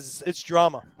all it is. It's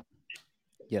drama.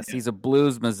 Yes, he's a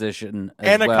blues musician as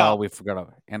and a well. Cop. We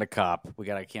forgot, and a cop.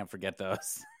 I can't forget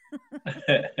those.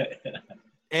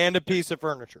 And a piece of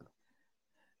furniture.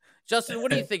 Justin,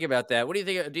 what do you think about that? What do you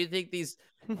think? Do you think these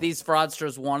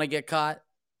fraudsters want to get caught?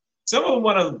 Some of them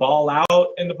want to ball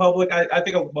out in the public. I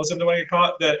think most of them want to get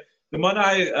caught. The one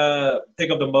I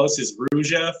think of the most is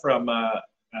Ruja from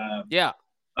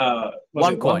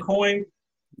OneCoin.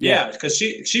 Yeah, because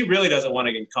she really doesn't want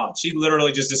to get caught. She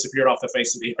literally just disappeared off the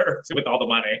face of the earth with all the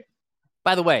money.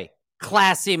 By the way,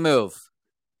 classy move,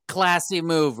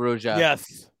 Ruja.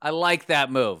 Yes, I like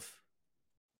that move.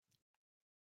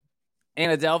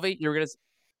 Anna Delvey, you were gonna.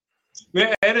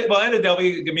 Yeah, Anna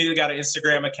Delvey immediately got an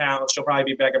Instagram account. She'll probably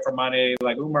be begging for money.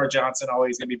 Like Umar Johnson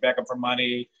always gonna be begging for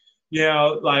money.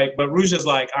 But Ruja's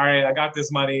like, all right, I got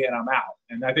this money and I'm out.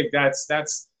 And I think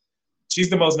that's she's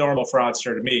the most normal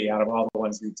fraudster to me out of all the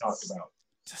ones we talked about.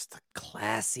 Just a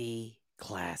classy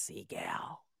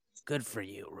gal. Good for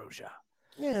you, Ruja.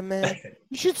 Yeah, man.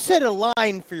 You should set a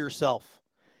line for yourself.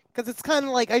 Because it's kind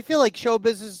of like, I feel like show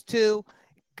business too,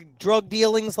 drug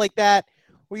dealings like that,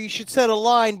 where you should set a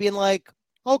line being like,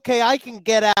 okay, I can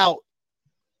get out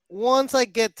once I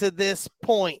get to this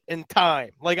point in time.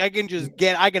 Like, I can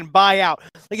buy out.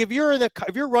 Like, if you're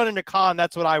running a con,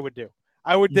 that's what I would do.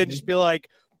 I would then just be like,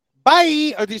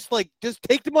 bye, or just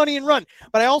take the money and run.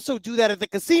 But I also do that at the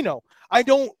casino. I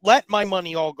don't let my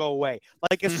money all go away.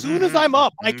 Like, as soon as I'm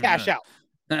up, I cash out.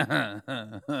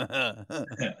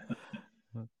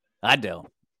 I don't.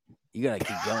 You gotta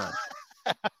keep going.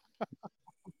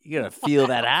 You gotta feel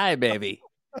that high, baby.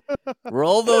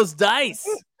 Roll those dice.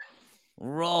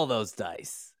 No,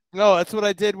 that's what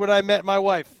I did when I met my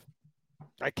wife.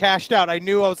 I cashed out. I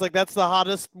knew, I was like, that's the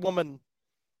hottest woman.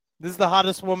 This is the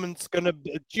hottest woman's going to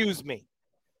choose me.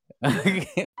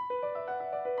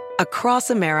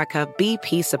 Across America,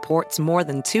 BP supports more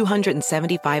than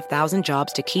 275,000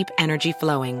 jobs to keep energy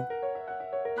flowing.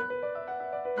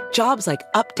 Jobs like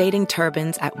updating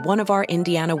turbines at one of our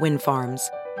Indiana wind farms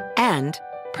and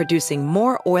producing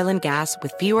more oil and gas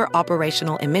with fewer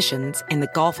operational emissions in the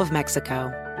Gulf of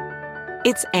Mexico.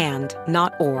 It's and,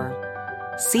 not or.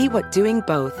 See what doing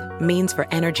both means for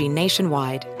energy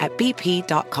nationwide at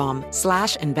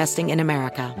bp.com/investing in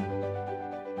America.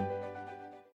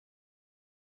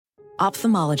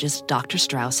 Ophthalmologist Dr.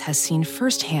 Strauss has seen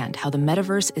firsthand how the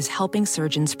metaverse is helping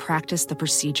surgeons practice the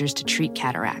procedures to treat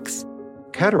cataracts.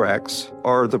 Cataracts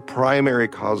are the primary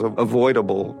cause of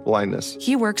avoidable blindness.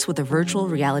 He works with a virtual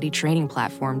reality training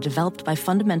platform developed by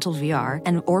Fundamental VR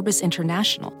and Orbis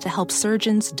International to help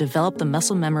surgeons develop the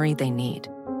muscle memory they need.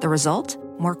 The result?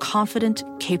 More confident,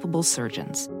 capable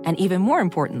surgeons. And even more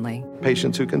importantly,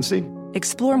 patients who can see.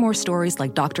 Explore more stories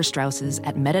like Dr. Strauss's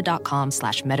at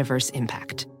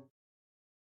meta.com/metaverseimpact.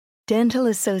 Dental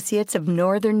Associates of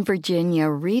Northern Virginia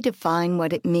redefine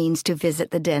what it means to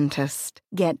visit the dentist.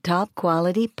 Get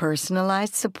top-quality,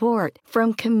 personalized support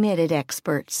from committed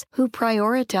experts who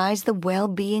prioritize the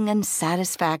well-being and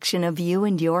satisfaction of you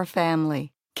and your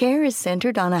family. Care is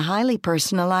centered on a highly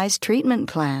personalized treatment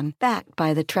plan backed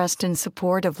by the trust and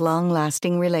support of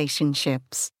long-lasting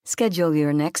relationships. Schedule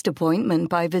your next appointment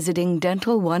by visiting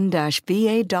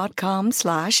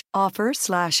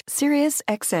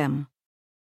dental1-va.com/offer/SiriusXM.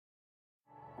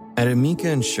 At Amica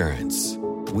Insurance,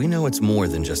 we know it's more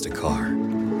than just a car.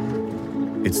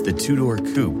 It's the two-door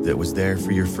coupe that was there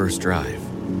for your first drive.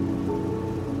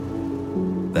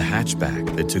 The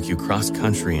hatchback that took you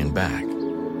cross-country and back.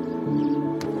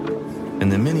 And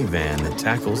the minivan that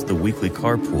tackles the weekly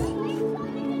carpool.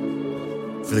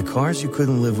 For the cars you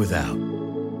couldn't live without,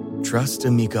 trust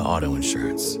Amica Auto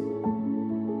Insurance.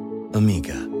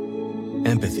 Amica.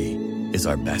 Empathy is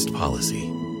our best policy.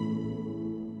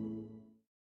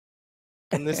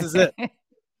 And this is it.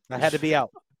 I had to be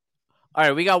out. All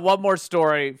right, we got one more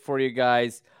story for you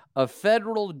guys. A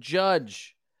federal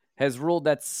judge has ruled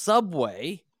that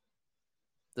Subway,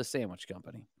 the sandwich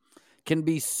company, can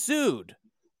be sued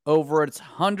over its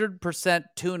 100%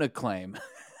 tuna claim.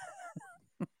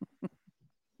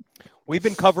 We've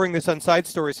been covering this on Side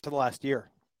Stories for the last year.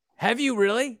 Have you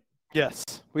really? Yes.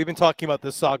 We've been talking about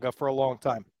this saga for a long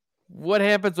time. What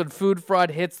happens when food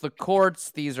fraud hits the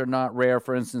courts? These are not rare.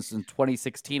 For instance, in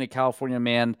 2016, a California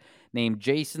man named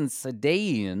Jason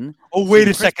Sedain. Oh, wait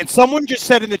a second. Someone just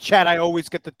said in the chat, I always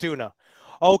get the tuna.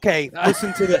 Okay,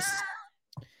 listen to this.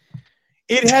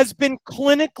 It has been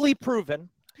clinically proven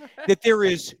that there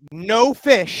is no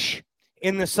fish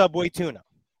in the Subway tuna.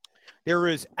 There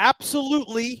is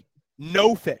absolutely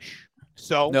no fish.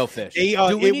 So no fish.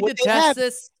 Do we need to test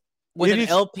this with an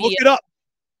LP? Look it up.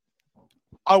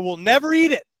 I will never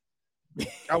eat it.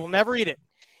 I will never eat it.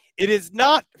 It is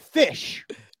not fish.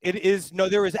 It is no.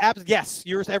 There is yes.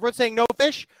 Everyone's saying no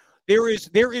fish. There is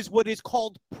what is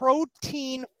called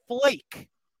protein flake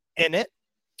in it.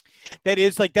 That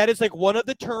is like one of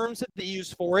the terms that they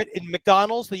use for it. In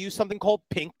McDonald's, they use something called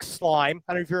pink slime.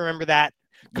 I don't know if you remember that.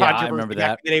 Yeah, I remember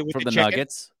that from the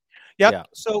nuggets. Yep. Yeah.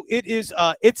 So it is.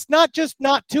 It's not just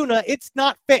not tuna. It's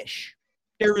not fish.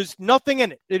 There is nothing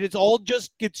in it. It's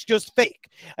just fake.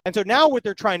 And so now what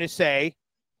they're trying to say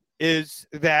is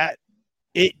that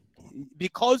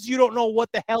because you don't know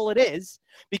what the hell it is,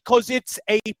 because it's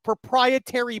a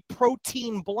proprietary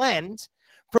protein blend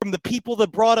from the people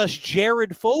that brought us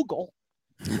Jared Fogle,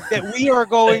 that we are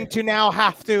going to now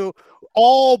have to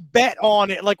all bet on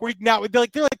it. Like they're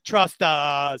like, trust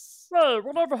us. Hey,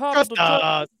 whatever happened to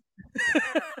us?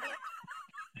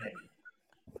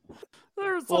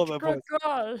 There's such a good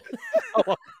guy.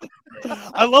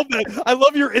 I love that. I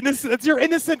love your innocent. It's your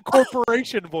innocent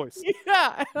corporation voice.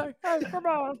 Yeah. Hey, come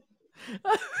on.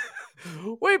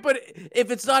 Wait, but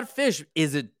if it's not fish,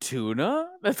 is it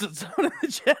tuna? That's what someone in the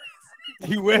chat.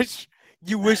 You wish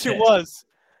it was.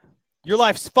 Your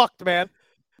life's fucked, man.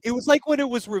 It was like when it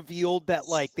was revealed that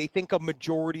like they think a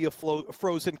majority of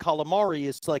frozen calamari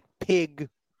is like pig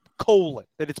colon,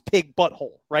 that it's pig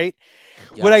butthole, right?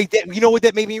 Yeah. You know what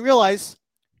that made me realize?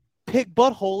 Pig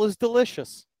butthole is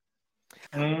delicious.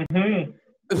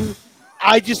 Mm-hmm.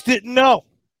 I just didn't know.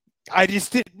 I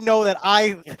just didn't know that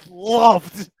I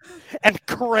loved and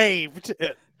craved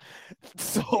it.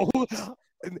 So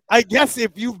I guess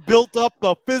if you've built up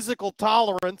the physical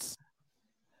tolerance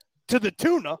to the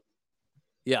tuna,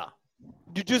 yeah,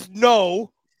 you just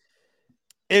know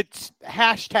it's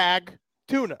hashtag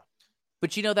tuna.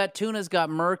 But you know, that tuna's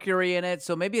got mercury in it,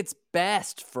 so maybe it's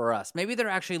best for us. Maybe they're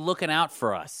actually looking out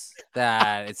for us,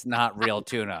 that it's not real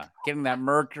tuna. Getting that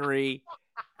mercury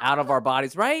out of our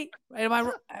bodies, right? Am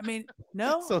I mean,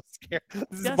 no? I'm so scared.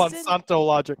 This is Monsanto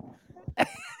logic.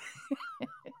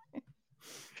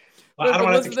 I don't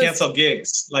want to cancel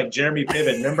gigs like Jeremy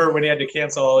Piven. Remember when he had to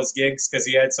cancel all his gigs because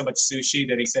he had so much sushi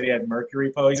that he said he had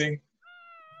mercury poisoning?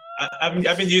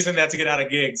 I've been using that to get out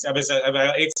of gigs. I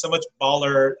ate so much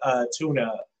baller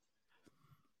tuna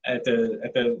at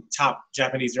the top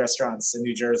Japanese restaurants in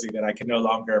New Jersey that I can no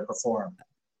longer perform.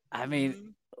 I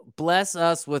mean, bless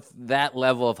us with that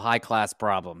level of high class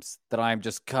problems that I'm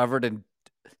just covered in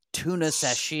tuna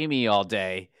sashimi all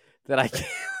day. That I can't.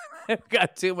 I've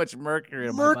got too much mercury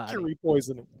in my body. Mercury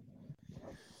poisoning.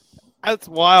 That's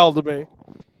wild to me.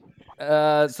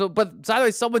 But by the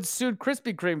way, someone sued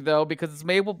Krispy Kreme though because its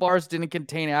maple bars didn't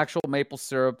contain actual maple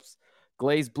syrups.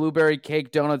 Glazed blueberry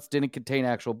cake donuts didn't contain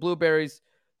actual blueberries.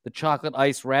 The chocolate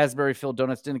ice raspberry filled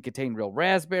donuts didn't contain real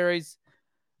raspberries.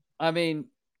 I mean,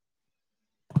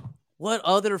 what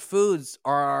other foods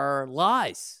are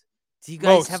lies? Do you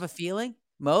guys have a feeling?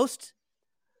 Most?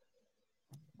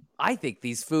 I think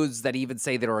these foods that even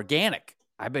say they're organic,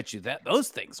 I bet you that those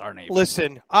things aren't even.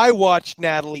 Listen, I watched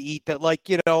Natalie eat that. Like,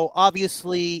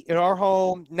 obviously in our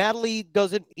home, Natalie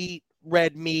doesn't eat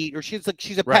red meat, or she's a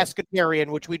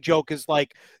pescatarian, which we joke is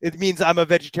like, it means I'm a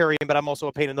vegetarian, but I'm also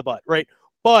a pain in the butt, right?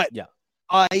 But yeah,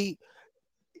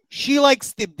 she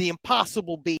likes the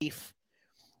Impossible beef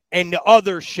and the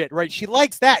other shit, right? She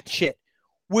likes that shit,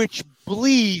 which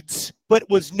bleeds, but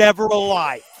was never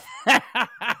alive.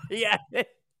 Yeah.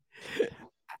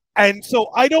 And so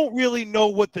I don't really know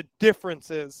what the difference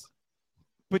is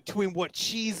between what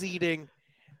she's eating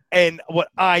and what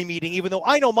I'm eating, even though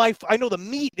I know the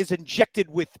meat is injected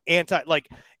with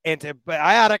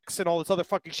antibiotics and all this other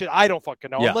fucking shit. I don't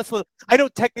fucking know. Yeah. Unless I know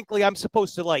technically I'm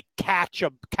supposed to like catch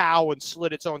a cow and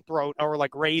slit its own throat or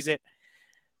like raise it.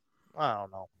 I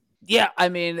don't know. Yeah, I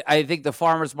mean, I think the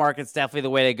farmers market's definitely the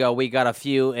way to go. We got a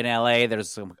few in LA. There's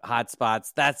some hot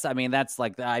spots. That's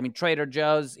Trader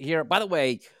Joe's here. By the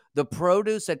way, the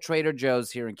produce at Trader Joe's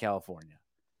here in California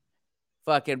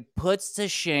fucking puts to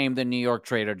shame the New York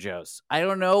Trader Joe's. I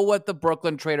don't know what the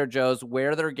Brooklyn Trader Joe's,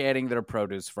 where they're getting their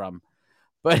produce from,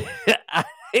 but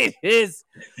it is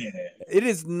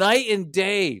night and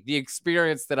day the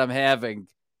experience that I'm having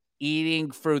eating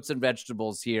fruits and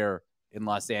vegetables here in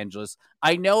Los Angeles.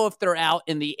 I know if they're out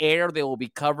in the air, they will be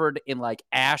covered in like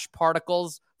ash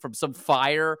particles from some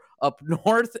fire up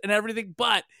north and everything.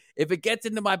 But if it gets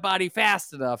into my body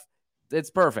fast enough,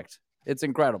 it's perfect. It's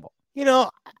incredible.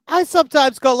 I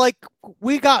sometimes go like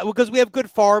because we have good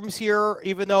farms here,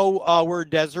 even though we're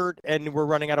desert and we're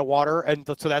running out of water. And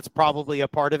so that's probably a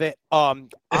part of it.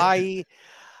 I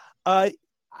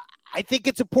think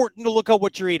it's important to look at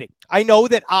what you're eating. I know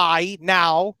that I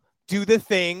now do the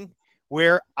thing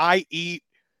where I eat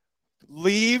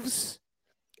leaves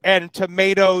and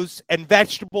tomatoes and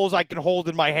vegetables I can hold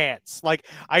in my hands. Like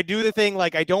I do the thing,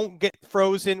 like I don't get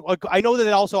frozen. Like, I know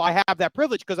that also I have that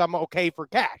privilege because I'm okay for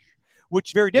cash, which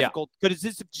is very difficult because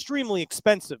it's extremely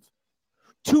expensive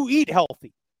to eat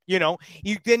healthy. You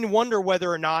then wonder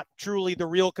whether or not truly the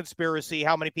real conspiracy,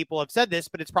 how many people have said this,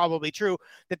 but it's probably true,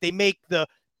 that they make the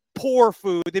poor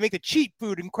food, they make the cheap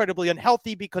food incredibly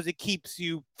unhealthy because it keeps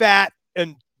you fat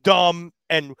and dumb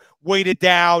and weighted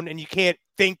down, and you can't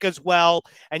think as well,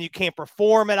 and you can't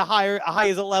perform at a high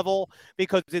as a level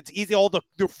because it's easy. All the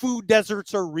food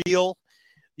deserts are real,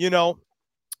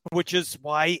 which is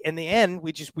why in the end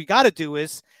we got to do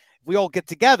is we all get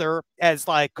together as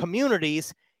like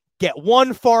communities, get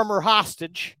one farmer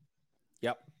hostage.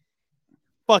 Yep.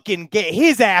 Fucking get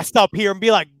his ass up here and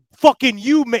be like, fucking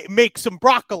you make some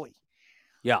broccoli.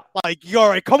 Yeah. Like, all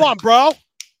right, come on, bro.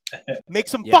 Make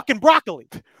some fucking broccoli.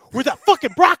 Where's that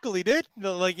fucking broccoli, dude?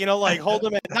 Like, hold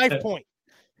him at knife point.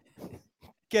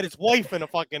 Get his wife in a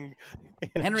fucking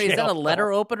Henry, is that a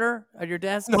letter opener on your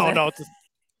desk? No. It's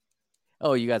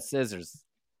Oh, you got scissors.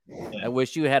 I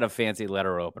wish you had a fancy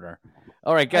letter opener.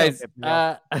 All right, guys.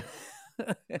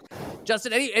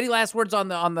 Justin, any last words on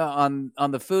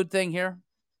the food thing here?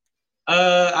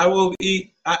 I will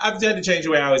eat. I've had to change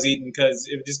the way I was eating because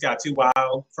it just got too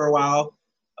wild for a while.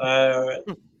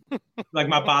 Like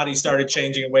my body started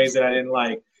changing in ways that I didn't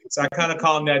like. So I kind of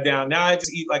calmed that down. Now I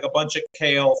just eat like a bunch of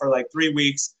kale for like 3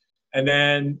 weeks. And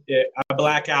then I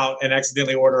black out and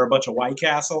accidentally order a bunch of White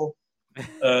Castle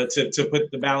to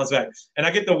put the balance back. And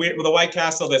I get the White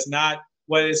Castle that's not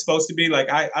what it's supposed to be. Like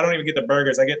I don't even get the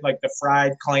burgers. I get like the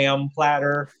fried clam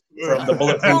platter from the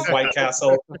Bulletproof White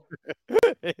Castle.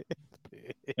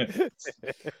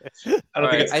 I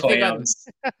don't think it's clams.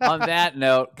 On that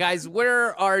note, guys,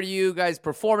 where are you guys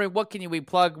performing? What can we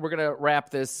plug? We're gonna wrap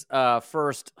this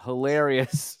first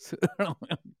hilarious.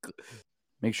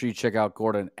 Make sure you check out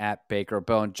Gordon at Baker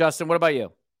Bone. Justin, what about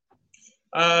you?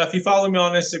 If you follow me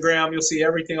on Instagram, you'll see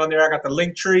everything on there. I got the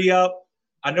link tree up.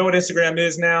 I know what Instagram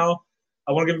is now.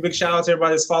 I want to give a big shout out to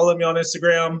everybody that's following me on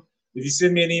Instagram. If you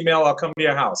send me an email, I'll come to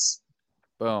your house.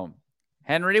 Boom.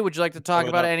 Henry, would you like to talk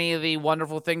about any of the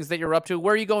wonderful things that you're up to?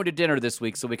 Where are you going to dinner this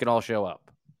week so we can all show up?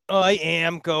 I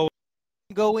am going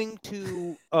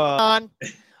to I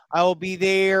will be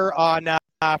there on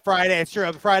Friday.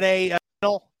 Sure, Friday.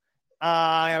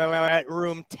 At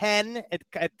room 10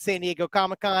 at San Diego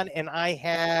Comic-Con, and I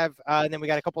have and then we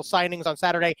got a couple signings on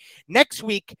Saturday. Next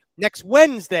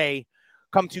Wednesday,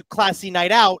 come to Classy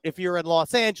Night Out if you're in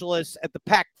Los Angeles at the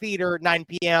Pack Theater, 9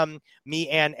 p.m. Me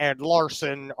and Ed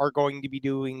Larson are going to be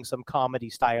doing some comedy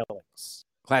stylings.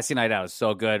 Classy Night Out is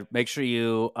so good. Make sure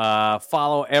you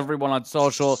follow everyone on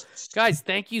social. Guys,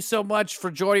 thank you so much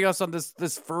for joining us on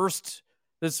this first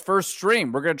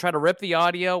stream. We're going to try to rip the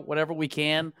audio whatever we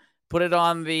can, put it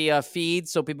on the feed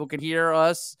so people can hear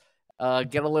us,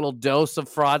 get a little dose of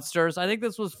fraudsters. I think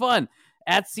this was fun.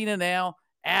 At Seena Now,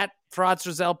 at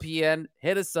Fraudsters LPN,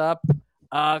 hit us up.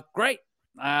 Great.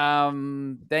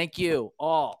 Thank you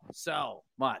all so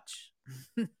much.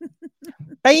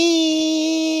 Bye.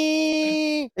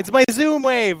 It's my Zoom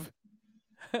wave.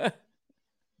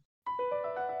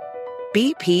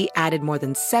 BP added more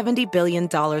than $70 billion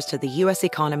to the U.S.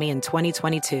 economy in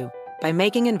 2022 by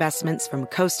making investments from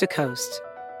coast to coast.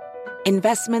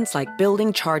 Investments like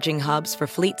building charging hubs for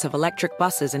fleets of electric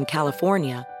buses in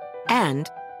California and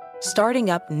starting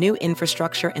up new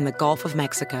infrastructure in the Gulf of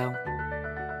Mexico.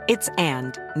 It's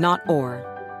and, not or.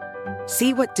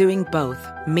 See what doing both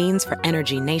means for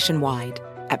energy nationwide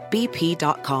at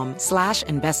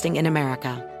bp.com/investing in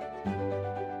America.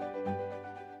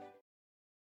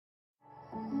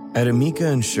 At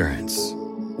Amica Insurance,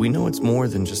 we know it's more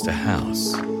than just a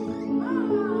house.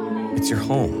 It's your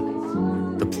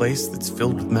home, the place that's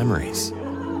filled with memories.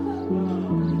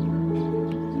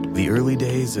 The early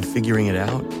days of figuring it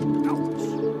out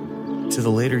to the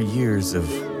later years of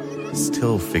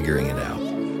still figuring it out.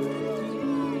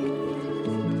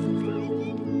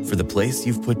 For the place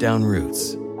you've put down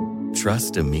roots,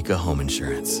 trust Amica Home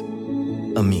Insurance.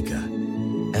 Amica,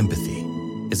 empathy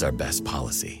is our best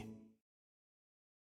policy.